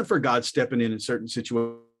wasn't for God stepping in certain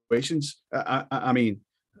situations, I mean,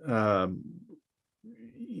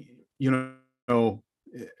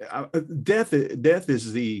 death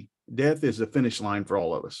is the finish line for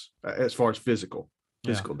all of us as far as physical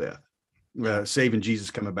death, saving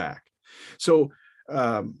Jesus coming back. So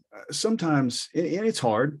sometimes, and it's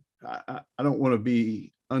hard. I don't want to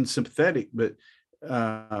be unsympathetic, but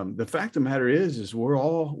the fact of the matter is we're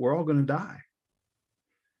all going to die.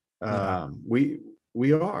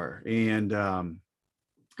 We are, and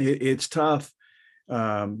it's tough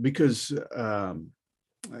because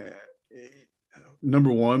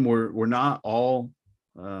number one, we're not all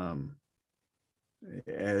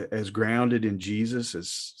as grounded in Jesus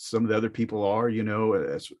as some of the other people are,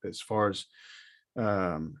 as far as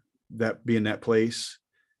that being that place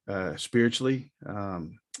spiritually,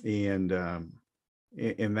 and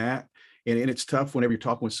it's tough whenever you're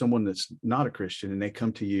talking with someone that's not a Christian and they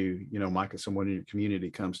come to you, Micah, someone in your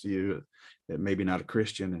community comes to you that maybe not a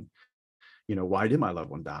Christian, and why did my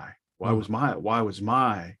loved one die? Why was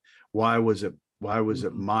it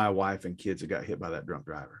my wife and kids that got hit by that drunk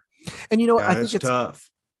driver? And I think it's tough.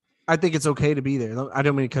 I think it's okay to be there. I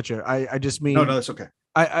don't mean to cut you. I just mean, no, that's okay.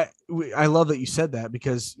 I love that you said that,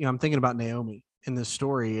 because I'm thinking about Naomi in this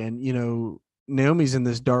story, and Naomi's in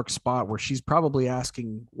this dark spot where she's probably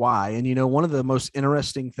asking why. And one of the most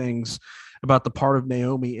interesting things about the part of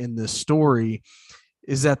Naomi in this story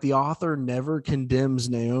is that the author never condemns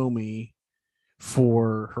Naomi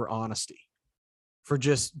for her honesty, for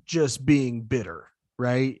just being bitter,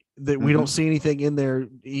 right? That we don't see anything in there.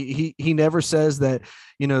 He never says that,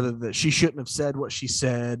 that she shouldn't have said what she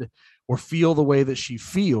said or feel the way that she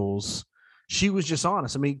feels. She was just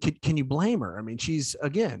honest. I mean, can you blame her? I mean, she's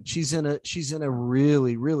in a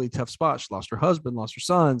really, really tough spot. She lost her husband, lost her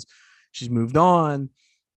sons. She's moved on. Of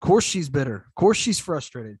course she's bitter. Of course she's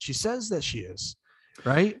frustrated. She says that she is,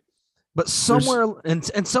 right? But somewhere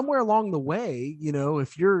along the way,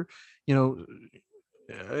 if you're,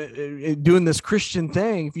 doing this Christian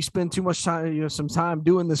thing, if you spend too much time, some time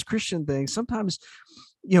doing this Christian thing, sometimes,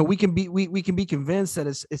 we can be convinced that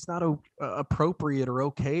it's not appropriate or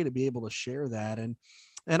okay to be able to share that. And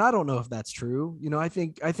I don't know if that's true. I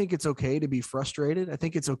think it's okay to be frustrated. I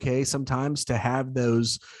think it's okay sometimes to have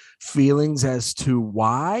those feelings as to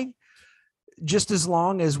why, just as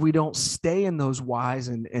long as we don't stay in those whys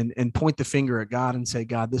and point the finger at God and say,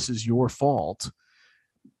 God, this is your fault.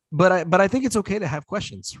 But I think it's okay to have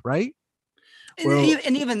questions, right?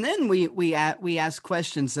 And even then we ask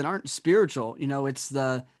questions that aren't spiritual. It's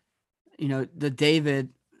the David,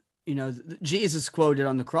 Jesus quoted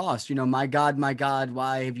on the cross, my God,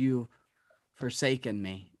 why have you forsaken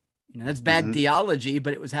me? That's bad theology,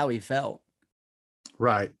 but it was how he felt.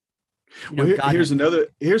 Right. This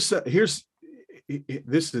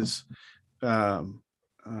is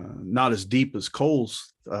not as deep as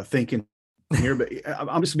Cole's thinking here, but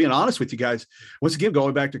I'm just being honest with you guys. Once again,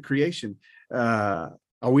 going back to creation, are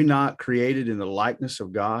we not created in the likeness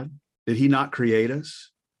of God? Did he not create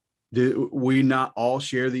us? Do we not all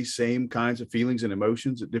share these same kinds of feelings and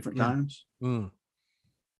emotions at different times?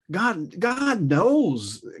 God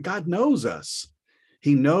knows us.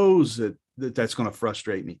 He knows that's going to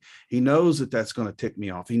frustrate me. He knows that's going to tick me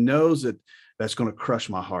off. He knows that's going to crush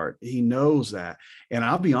my heart. He knows that. And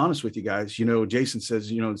I'll be honest with you guys, Jason says,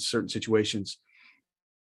 in certain situations,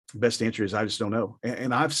 the best answer is I just don't know.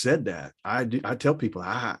 And I've said that. I tell people,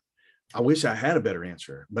 I wish I had a better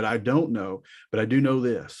answer, but I don't know. But I do know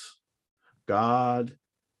this. God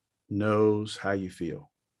knows how you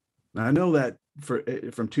feel. Now, I know that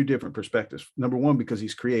from two different perspectives. Number one, because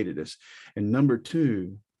he's created us. And number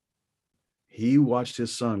two, he watched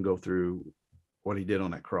his son go through what he did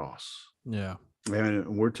on that cross. Yeah.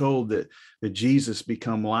 And we're told that Jesus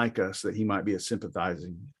become like us, that he might be a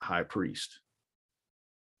sympathizing high priest.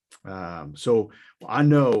 So I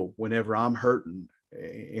know whenever I'm hurting,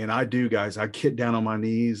 and I do, guys, I get down on my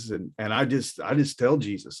knees and I just tell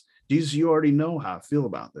Jesus, you already know how I feel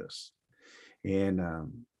about this. And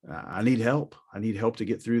I need help. I need help to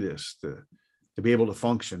get through this, to be able to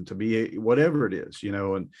function, to be whatever it is,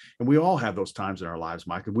 and we all have those times in our lives,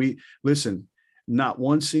 Mike. And not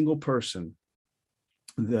one single person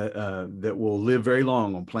that will live very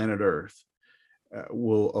long on planet Earth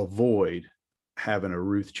will avoid having a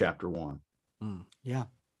Ruth chapter 1. Yeah.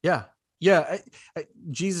 Yeah. Yeah.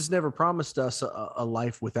 Jesus never promised us a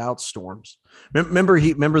life without storms. Remember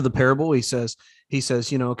the parable? He says,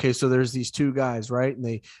 okay, so there's these two guys, right?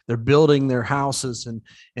 And they're building their houses and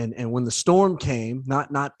when the storm came,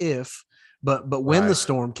 not if, but when the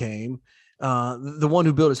storm came, the one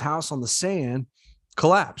who built his house on the sand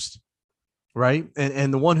collapsed. Right.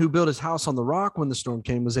 And the one who built his house on the rock when the storm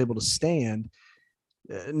came was able to stand,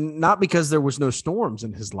 not because there was no storms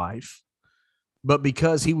in his life, but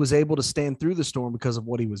because he was able to stand through the storm because of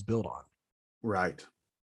what he was built on. Right.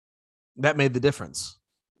 That made the difference.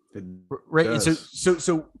 Right. And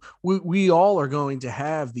so we all are going to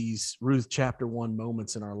have these Ruth chapter 1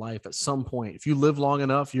 moments in our life at some point. If you live long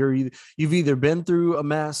enough, you've either been through a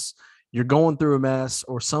mess, you're going through a mess,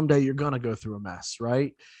 or someday you're going to go through a mess.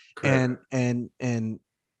 Right. Correct. And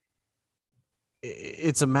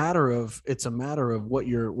it's a matter of what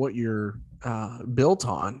you're built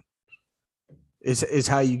on is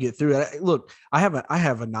how you get through it. Look, I have a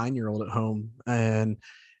 9-year-old at home, and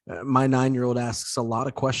my 9-year-old asks a lot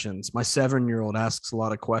of questions. My 7-year-old asks a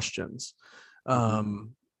lot of questions.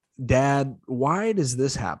 Dad, why does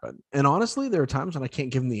this happen? And honestly, there are times when I can't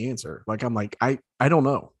give him the answer. Like, I'm like, I don't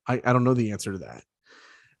know. I don't know the answer to that.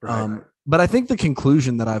 Right. But I think the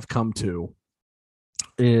conclusion that I've come to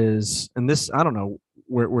is, and this, I don't know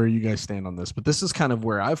where you guys stand on this, but this is kind of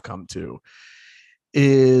where I've come to,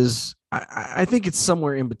 is I think it's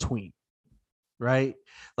somewhere in between, right?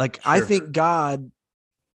 Like, sure. I think God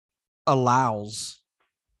allows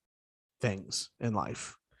things in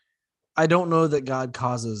life. I don't know that God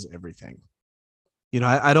causes everything.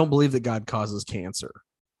 I don't believe that God causes cancer.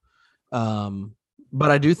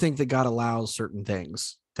 But I do think that God allows certain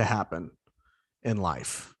things to happen in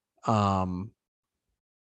life. I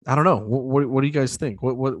don't know. What do you guys think?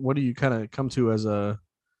 What do you kind of come to as a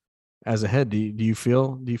head? Do you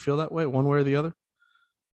feel that way, one way or the other?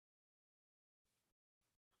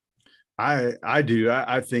 I do.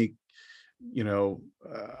 I think,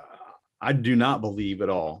 I do not believe at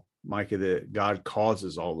all, Micah, that God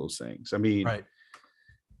causes all those things. I mean, right.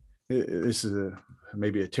 This is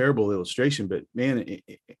maybe a terrible illustration, but man,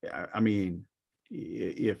 I mean,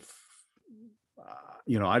 if,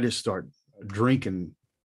 I just start drinking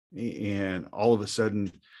and all of a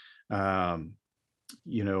sudden, I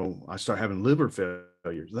start having liver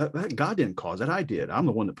failures. That God didn't cause that. I did. I'm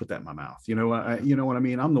the one that put that in my mouth. You know what I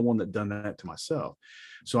mean? I'm the one that done that to myself.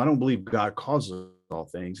 So I don't believe God causes all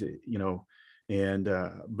things,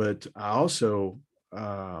 but I also,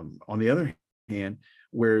 on the other hand,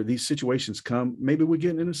 where these situations come, maybe we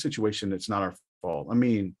get in a situation that's not our fault. I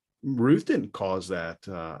mean, Ruth didn't cause that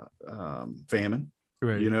famine,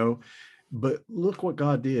 right. But look what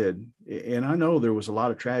God did. And I know there was a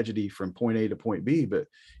lot of tragedy from point A to point B, but,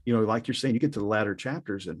 like you're saying, you get to the latter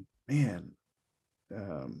chapters and man,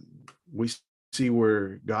 we see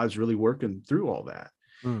where God's really working through all that.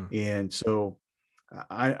 And so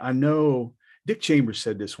I know Dick Chambers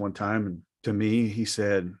said this one time, and to me, he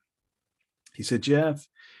said, Jeff,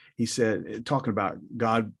 he said, talking about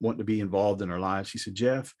God wanting to be involved in our lives, he said,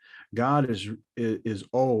 Jeff, God is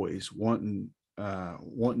always wanting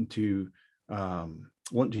to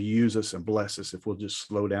use us and bless us if we'll just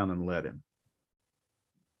slow down and let him.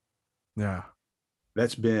 Yeah.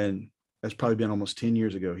 That's probably been almost 10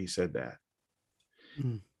 years ago. He said that.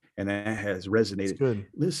 And that has resonated. Good.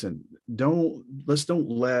 Listen, let's don't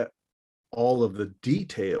let all of the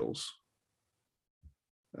details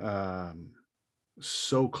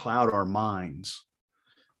so cloud our minds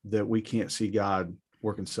that we can't see God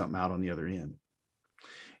working something out on the other end.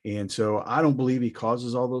 And so I don't believe he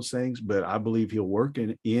causes all those things, but I believe he'll work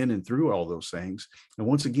in and through all those things. And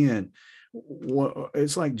once again,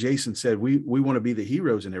 it's like Jason said, we want to be the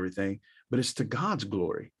heroes and everything, but it's to God's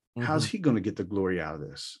glory. Mm-hmm. How's he going to get the glory out of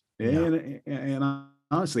this? And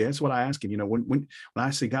honestly, that's what I ask him. When I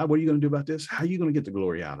say, God, what are you going to do about this? How are you going to get the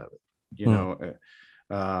glory out of it?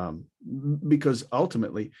 Because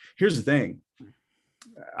ultimately, here's the thing.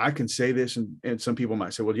 I can say this, and some people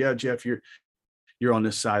might say, well, yeah, Jeff, you're on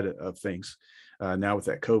this side of things now with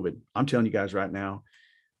that COVID. I'm telling you guys right now,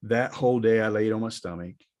 that whole day I laid on my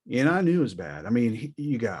stomach and I knew it was bad. I mean,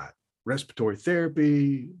 you got respiratory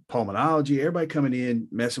therapy, pulmonology, everybody coming in,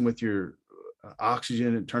 messing with your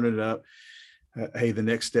oxygen and turning it up. Hey, the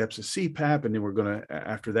next step's a CPAP. And then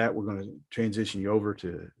after that, we're going to transition you over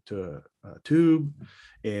to a tube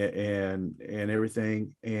and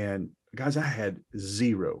everything. And guys, I had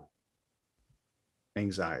zero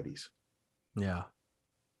anxieties. Yeah.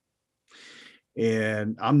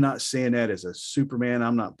 And I'm not saying that as a Superman.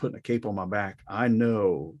 I'm not putting a cape on my back. I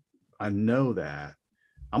know that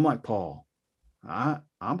I'm like Paul.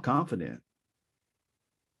 I'm confident.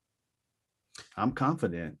 I'm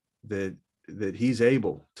confident that he's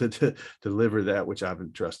able to deliver that which I've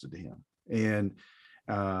entrusted to him. And,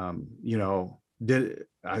 I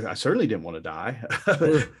certainly didn't want to die.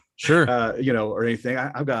 Sure. Or anything.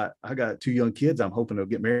 I got 2 young kids. I'm hoping they'll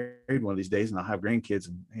get married one of these days and I'll have grandkids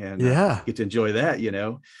and get to enjoy that,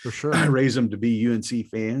 for sure. Raise them to be UNC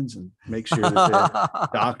fans and make sure that they're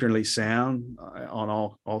doctrinally sound on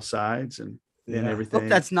all sides and everything. Hope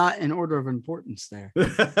that's not in order of importance there.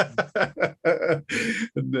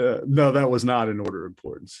 No, that was not in order of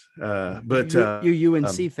importance. But you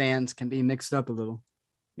UNC fans can be mixed up a little.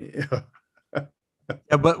 Yeah.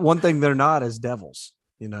 Yeah, but one thing they're not is devils,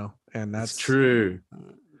 and that's true.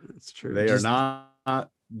 It's true. They are not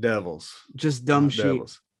devils. Just dumb sheep.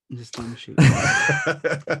 Devils. Just dumb sheep.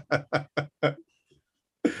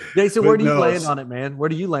 Jason, where do you land on it, man? Where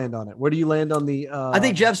do you land on it? Where do you land on the? I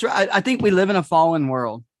think Jeff's right. I think we live in a fallen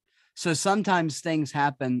world, so sometimes things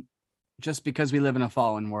happen just because we live in a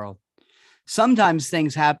fallen world. Sometimes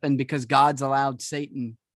things happen because God's allowed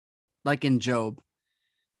Satan, like in Job,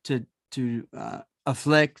 to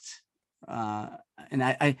afflict. And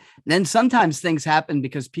I then sometimes things happen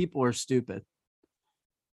because people are stupid.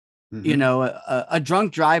 Mm-hmm. A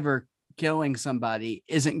drunk driver killing somebody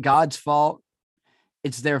isn't God's fault.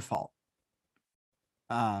 It's their fault.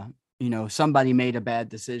 Somebody made a bad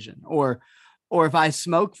decision, or if I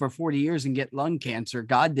smoke for 40 years and get lung cancer,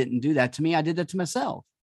 God didn't do that to me. I did that to myself.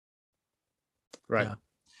 Right.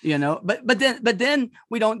 But then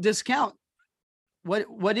we don't discount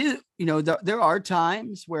what is, there are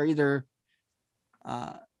times where either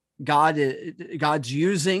God's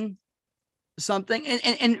using something,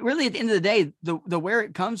 and really at the end of the day, the where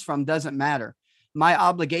it comes from doesn't matter. My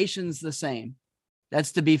obligation's the same.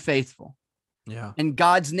 That's to be faithful. Yeah. And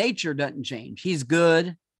God's nature doesn't change. He's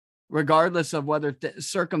good, regardless of whether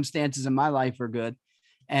circumstances in my life are good.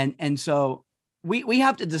 And so we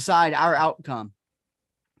have to decide our outcome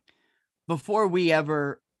before we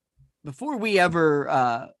ever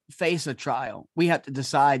face a trial. We have to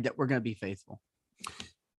decide that we're going to be faithful.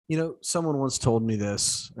 Someone once told me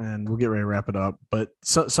this, and we'll get ready to wrap it up, but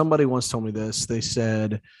somebody once told me this. They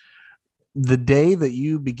said, the day that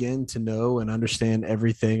you begin to know and understand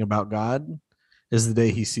everything about God is the day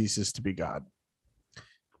he ceases to be God.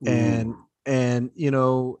 Ooh. And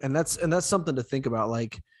that's something to think about.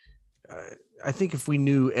 Like, I think if we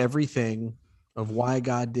knew everything of why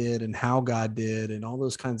God did and how God did and all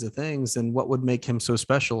those kinds of things, then what would make him so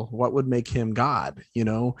special? What would make him God?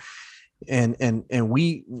 And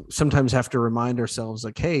we sometimes have to remind ourselves,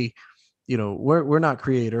 like, hey, we're not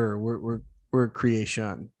creator, we're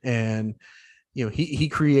creation, and he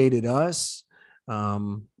created us.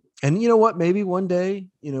 And you know what? Maybe one day,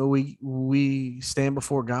 we stand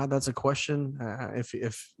before God. That's a question.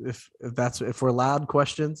 If we're allowed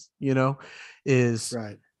questions, is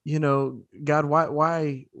right. God,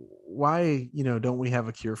 why, don't we have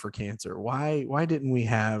a cure for cancer? Why didn't we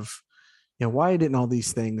have, why didn't all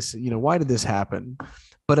these things, why did this happen?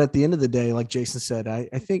 But at the end of the day, like Jason said, I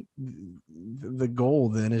think the goal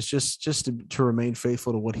then is just to remain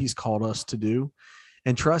faithful to what he's called us to do,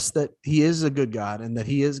 and trust that he is a good God and that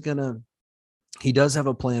he does have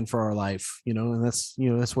a plan for our life, and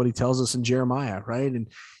that's what he tells us in Jeremiah, right? And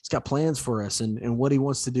he's got plans for us and what he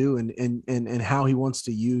wants to do and how he wants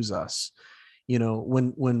to use us.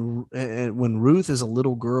 When Ruth is a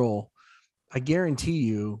little girl, I guarantee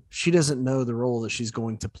you she doesn't know the role that she's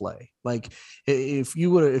going to play. Like if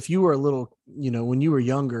you were a little, when you were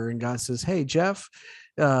younger and God says, "Hey, Jeff,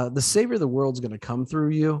 the savior of the world's going to come through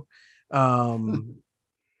you."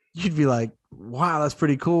 You'd be like, "Wow, that's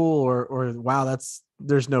pretty cool." Or wow,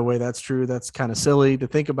 there's no way that's true. That's kind of silly to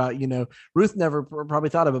think about. Ruth never probably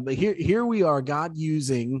thought of it, but here we are, God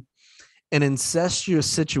using an incestuous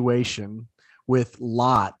situation with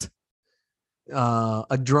Lot,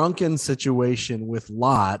 a drunken situation with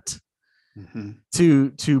Lot,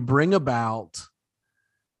 to bring about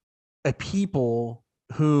a people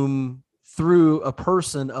whom, through a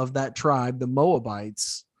person of that tribe, the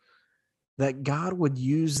Moabites, that God would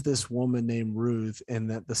use this woman named Ruth, and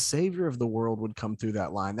that the savior of the world would come through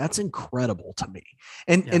that line. That's incredible to me.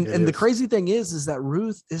 And the crazy thing is that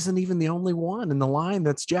Ruth isn't even the only one in the line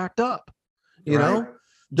that's jacked up.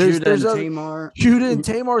 There's Tamar. Judah and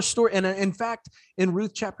Tamar's story, and in fact, in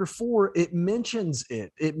Ruth chapter 4, it mentions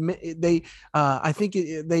it. I think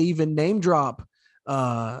they even name drop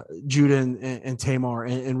Judah and Tamar.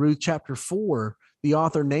 And in Ruth chapter 4, the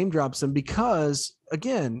author name drops them because,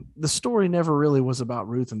 again, the story never really was about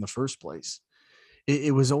Ruth in the first place.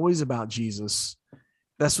 It was always about Jesus.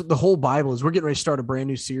 That's what the whole Bible is. We're getting ready to start a brand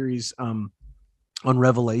new series on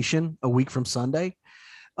Revelation a week from Sunday.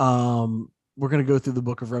 We're going to go through the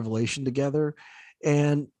book of Revelation together.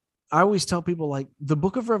 And I always tell people, like, the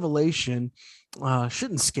book of Revelation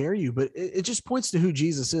shouldn't scare you, but it just points to who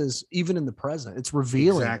Jesus is, even in the present. It's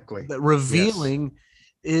revealing. Exactly. That revealing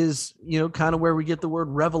is, kind of where we get the word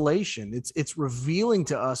revelation. It's revealing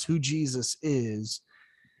to us who Jesus is.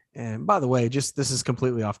 And by the way, this is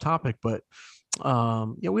completely off topic, but we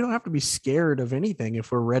don't have to be scared of anything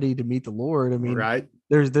if we're ready to meet the Lord. I mean, right.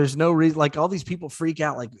 There's no reason, like, all these people freak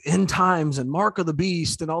out, like end times and mark of the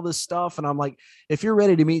beast and all this stuff. And I'm like, if you're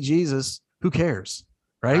ready to meet Jesus, who cares?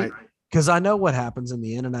 Right. Because I know what happens in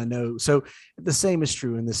the end, and I know. So the same is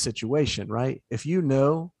true in this situation, right? If you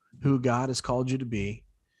know who God has called you to be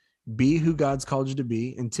who God's called you to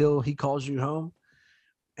be until he calls you home.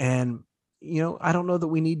 And, I don't know that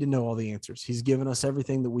we need to know all the answers. He's given us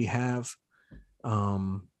everything that we have.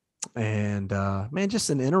 Man, just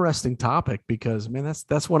an interesting topic, because, man,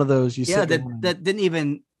 that's one of those that didn't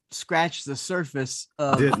even scratch the surface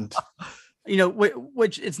of, didn't.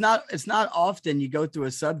 Which it's not often you go through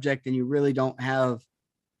a subject and you really don't have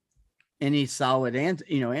any solid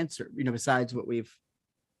answer, besides what we've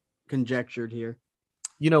conjectured here.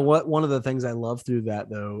 One of the things I love through that,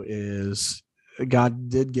 though, is God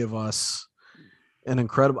did give us an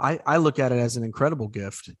incredible, I look at it as an incredible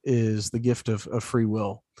gift, is the gift of free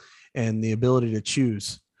will and the ability to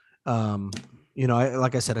choose.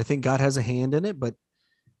 Like I said, I think God has a hand in it, but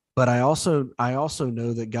I also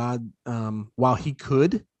know that God, while he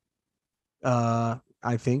could, I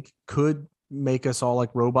think could make us all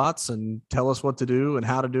like robots and tell us what to do and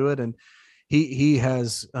how to do it. And he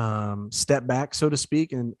has stepped back, so to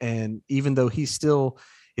speak. And even though he still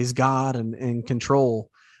is God and in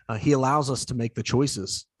control, he allows us to make the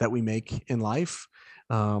choices that we make in life.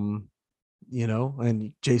 And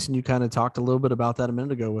Jason, you kind of talked a little bit about that a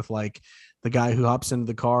minute ago with, like, the guy who hops into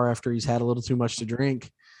the car after he's had a little too much to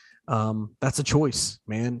drink. That's a choice,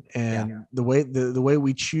 man. And the way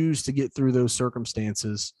we choose to get through those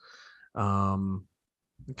circumstances, kind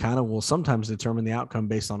of will sometimes determine the outcome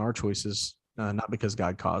based on our choices, not because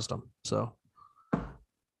God caused them. So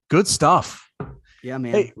good stuff. Yeah,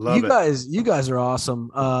 man. Hey, you guys are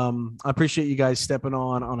awesome. I appreciate you guys stepping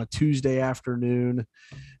on a Tuesday afternoon.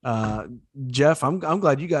 Jeff, I'm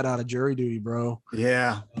glad you got out of jury duty, bro.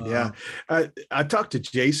 Yeah. I talked to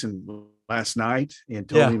Jason last night and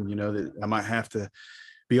told him, that I might have to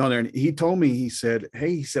be on there. And he told me, he said,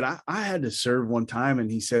 I had to serve one time.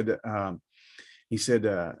 And he said,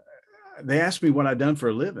 they asked me what I'd done for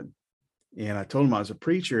a living. And I told him I was a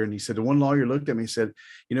preacher. And he said, the one lawyer looked at me and said,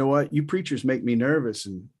 "You know what? You preachers make me nervous."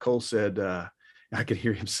 And Cole said, I could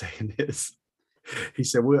hear him saying this. He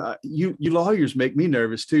said, "Well, you lawyers make me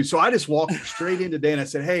nervous too." So I just walked straight into Dan. I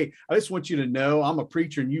said, "Hey, I just want you to know I'm a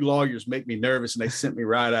preacher and you lawyers make me nervous." And they sent me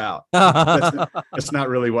right out. That's not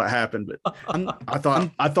really what happened, but I thought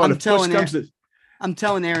if push comes to, I'm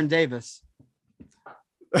telling Aaron Davis.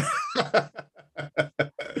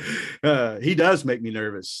 He does make me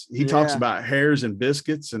nervous. He talks about hairs and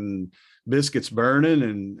biscuits and biscuits burning.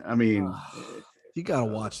 And I mean, you got to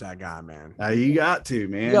watch that guy, man. You got to,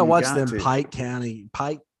 man. You got to watch them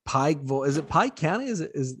Pikeville. Is it Pike County?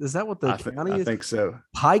 Is that what the county is? I think so.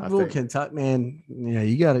 Pikeville, Kentucky, man. Yeah,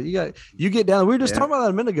 you get down. We were just talking about that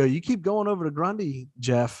a minute ago. You keep going over to Grundy,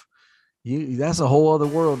 Jeff. That's a whole other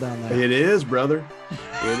world down there. It is, brother.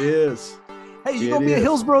 It is. Hey, you gonna be at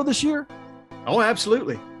Hillsboro this year? Oh,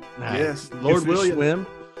 absolutely. Nice. Yes, You Lord fish, willing. swim.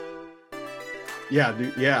 Yeah,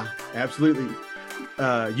 dude, yeah, absolutely.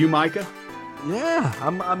 You, Micah? Yeah,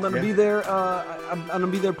 I'm gonna Yeah. be there. I'm gonna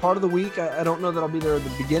be there part of the week. I don't know that I'll be there at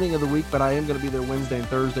the beginning of the week, but I am gonna be there Wednesday and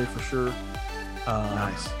Thursday for sure.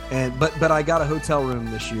 Nice. And but I got a hotel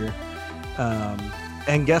room this year,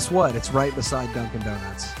 and guess what? It's right beside Dunkin'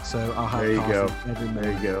 Donuts, so I'll have There you coffee go. every morning.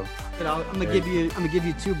 There you go. But I'm gonna give you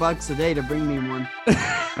 $2 a day to bring me one.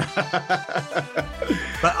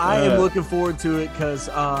 But I am looking forward to it because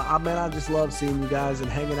I just love seeing you guys and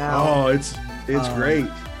hanging out. Oh, it's great.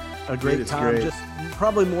 A great It is time. great. Just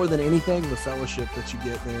probably more than anything, the fellowship that you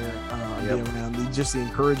get there, Yep. being around, just the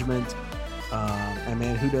encouragement. And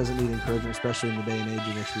man, who doesn't need encouragement, especially in the day and age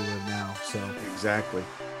in which we live now? So, Exactly.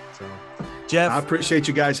 Jeff, I appreciate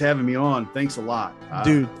you guys having me on. Thanks a lot.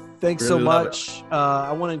 dude, thanks so really love much.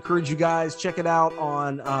 I want to encourage you guys, check it out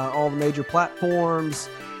on all the major platforms.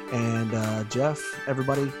 And Jeff,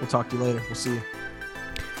 everybody, we'll talk to you later. We'll see you.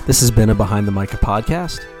 This has been a Behind the Micah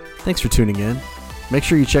podcast. Thanks for tuning in. Make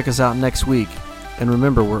sure you check us out next week. And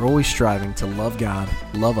remember, we're always striving to love God,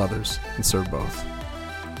 love others, and serve both.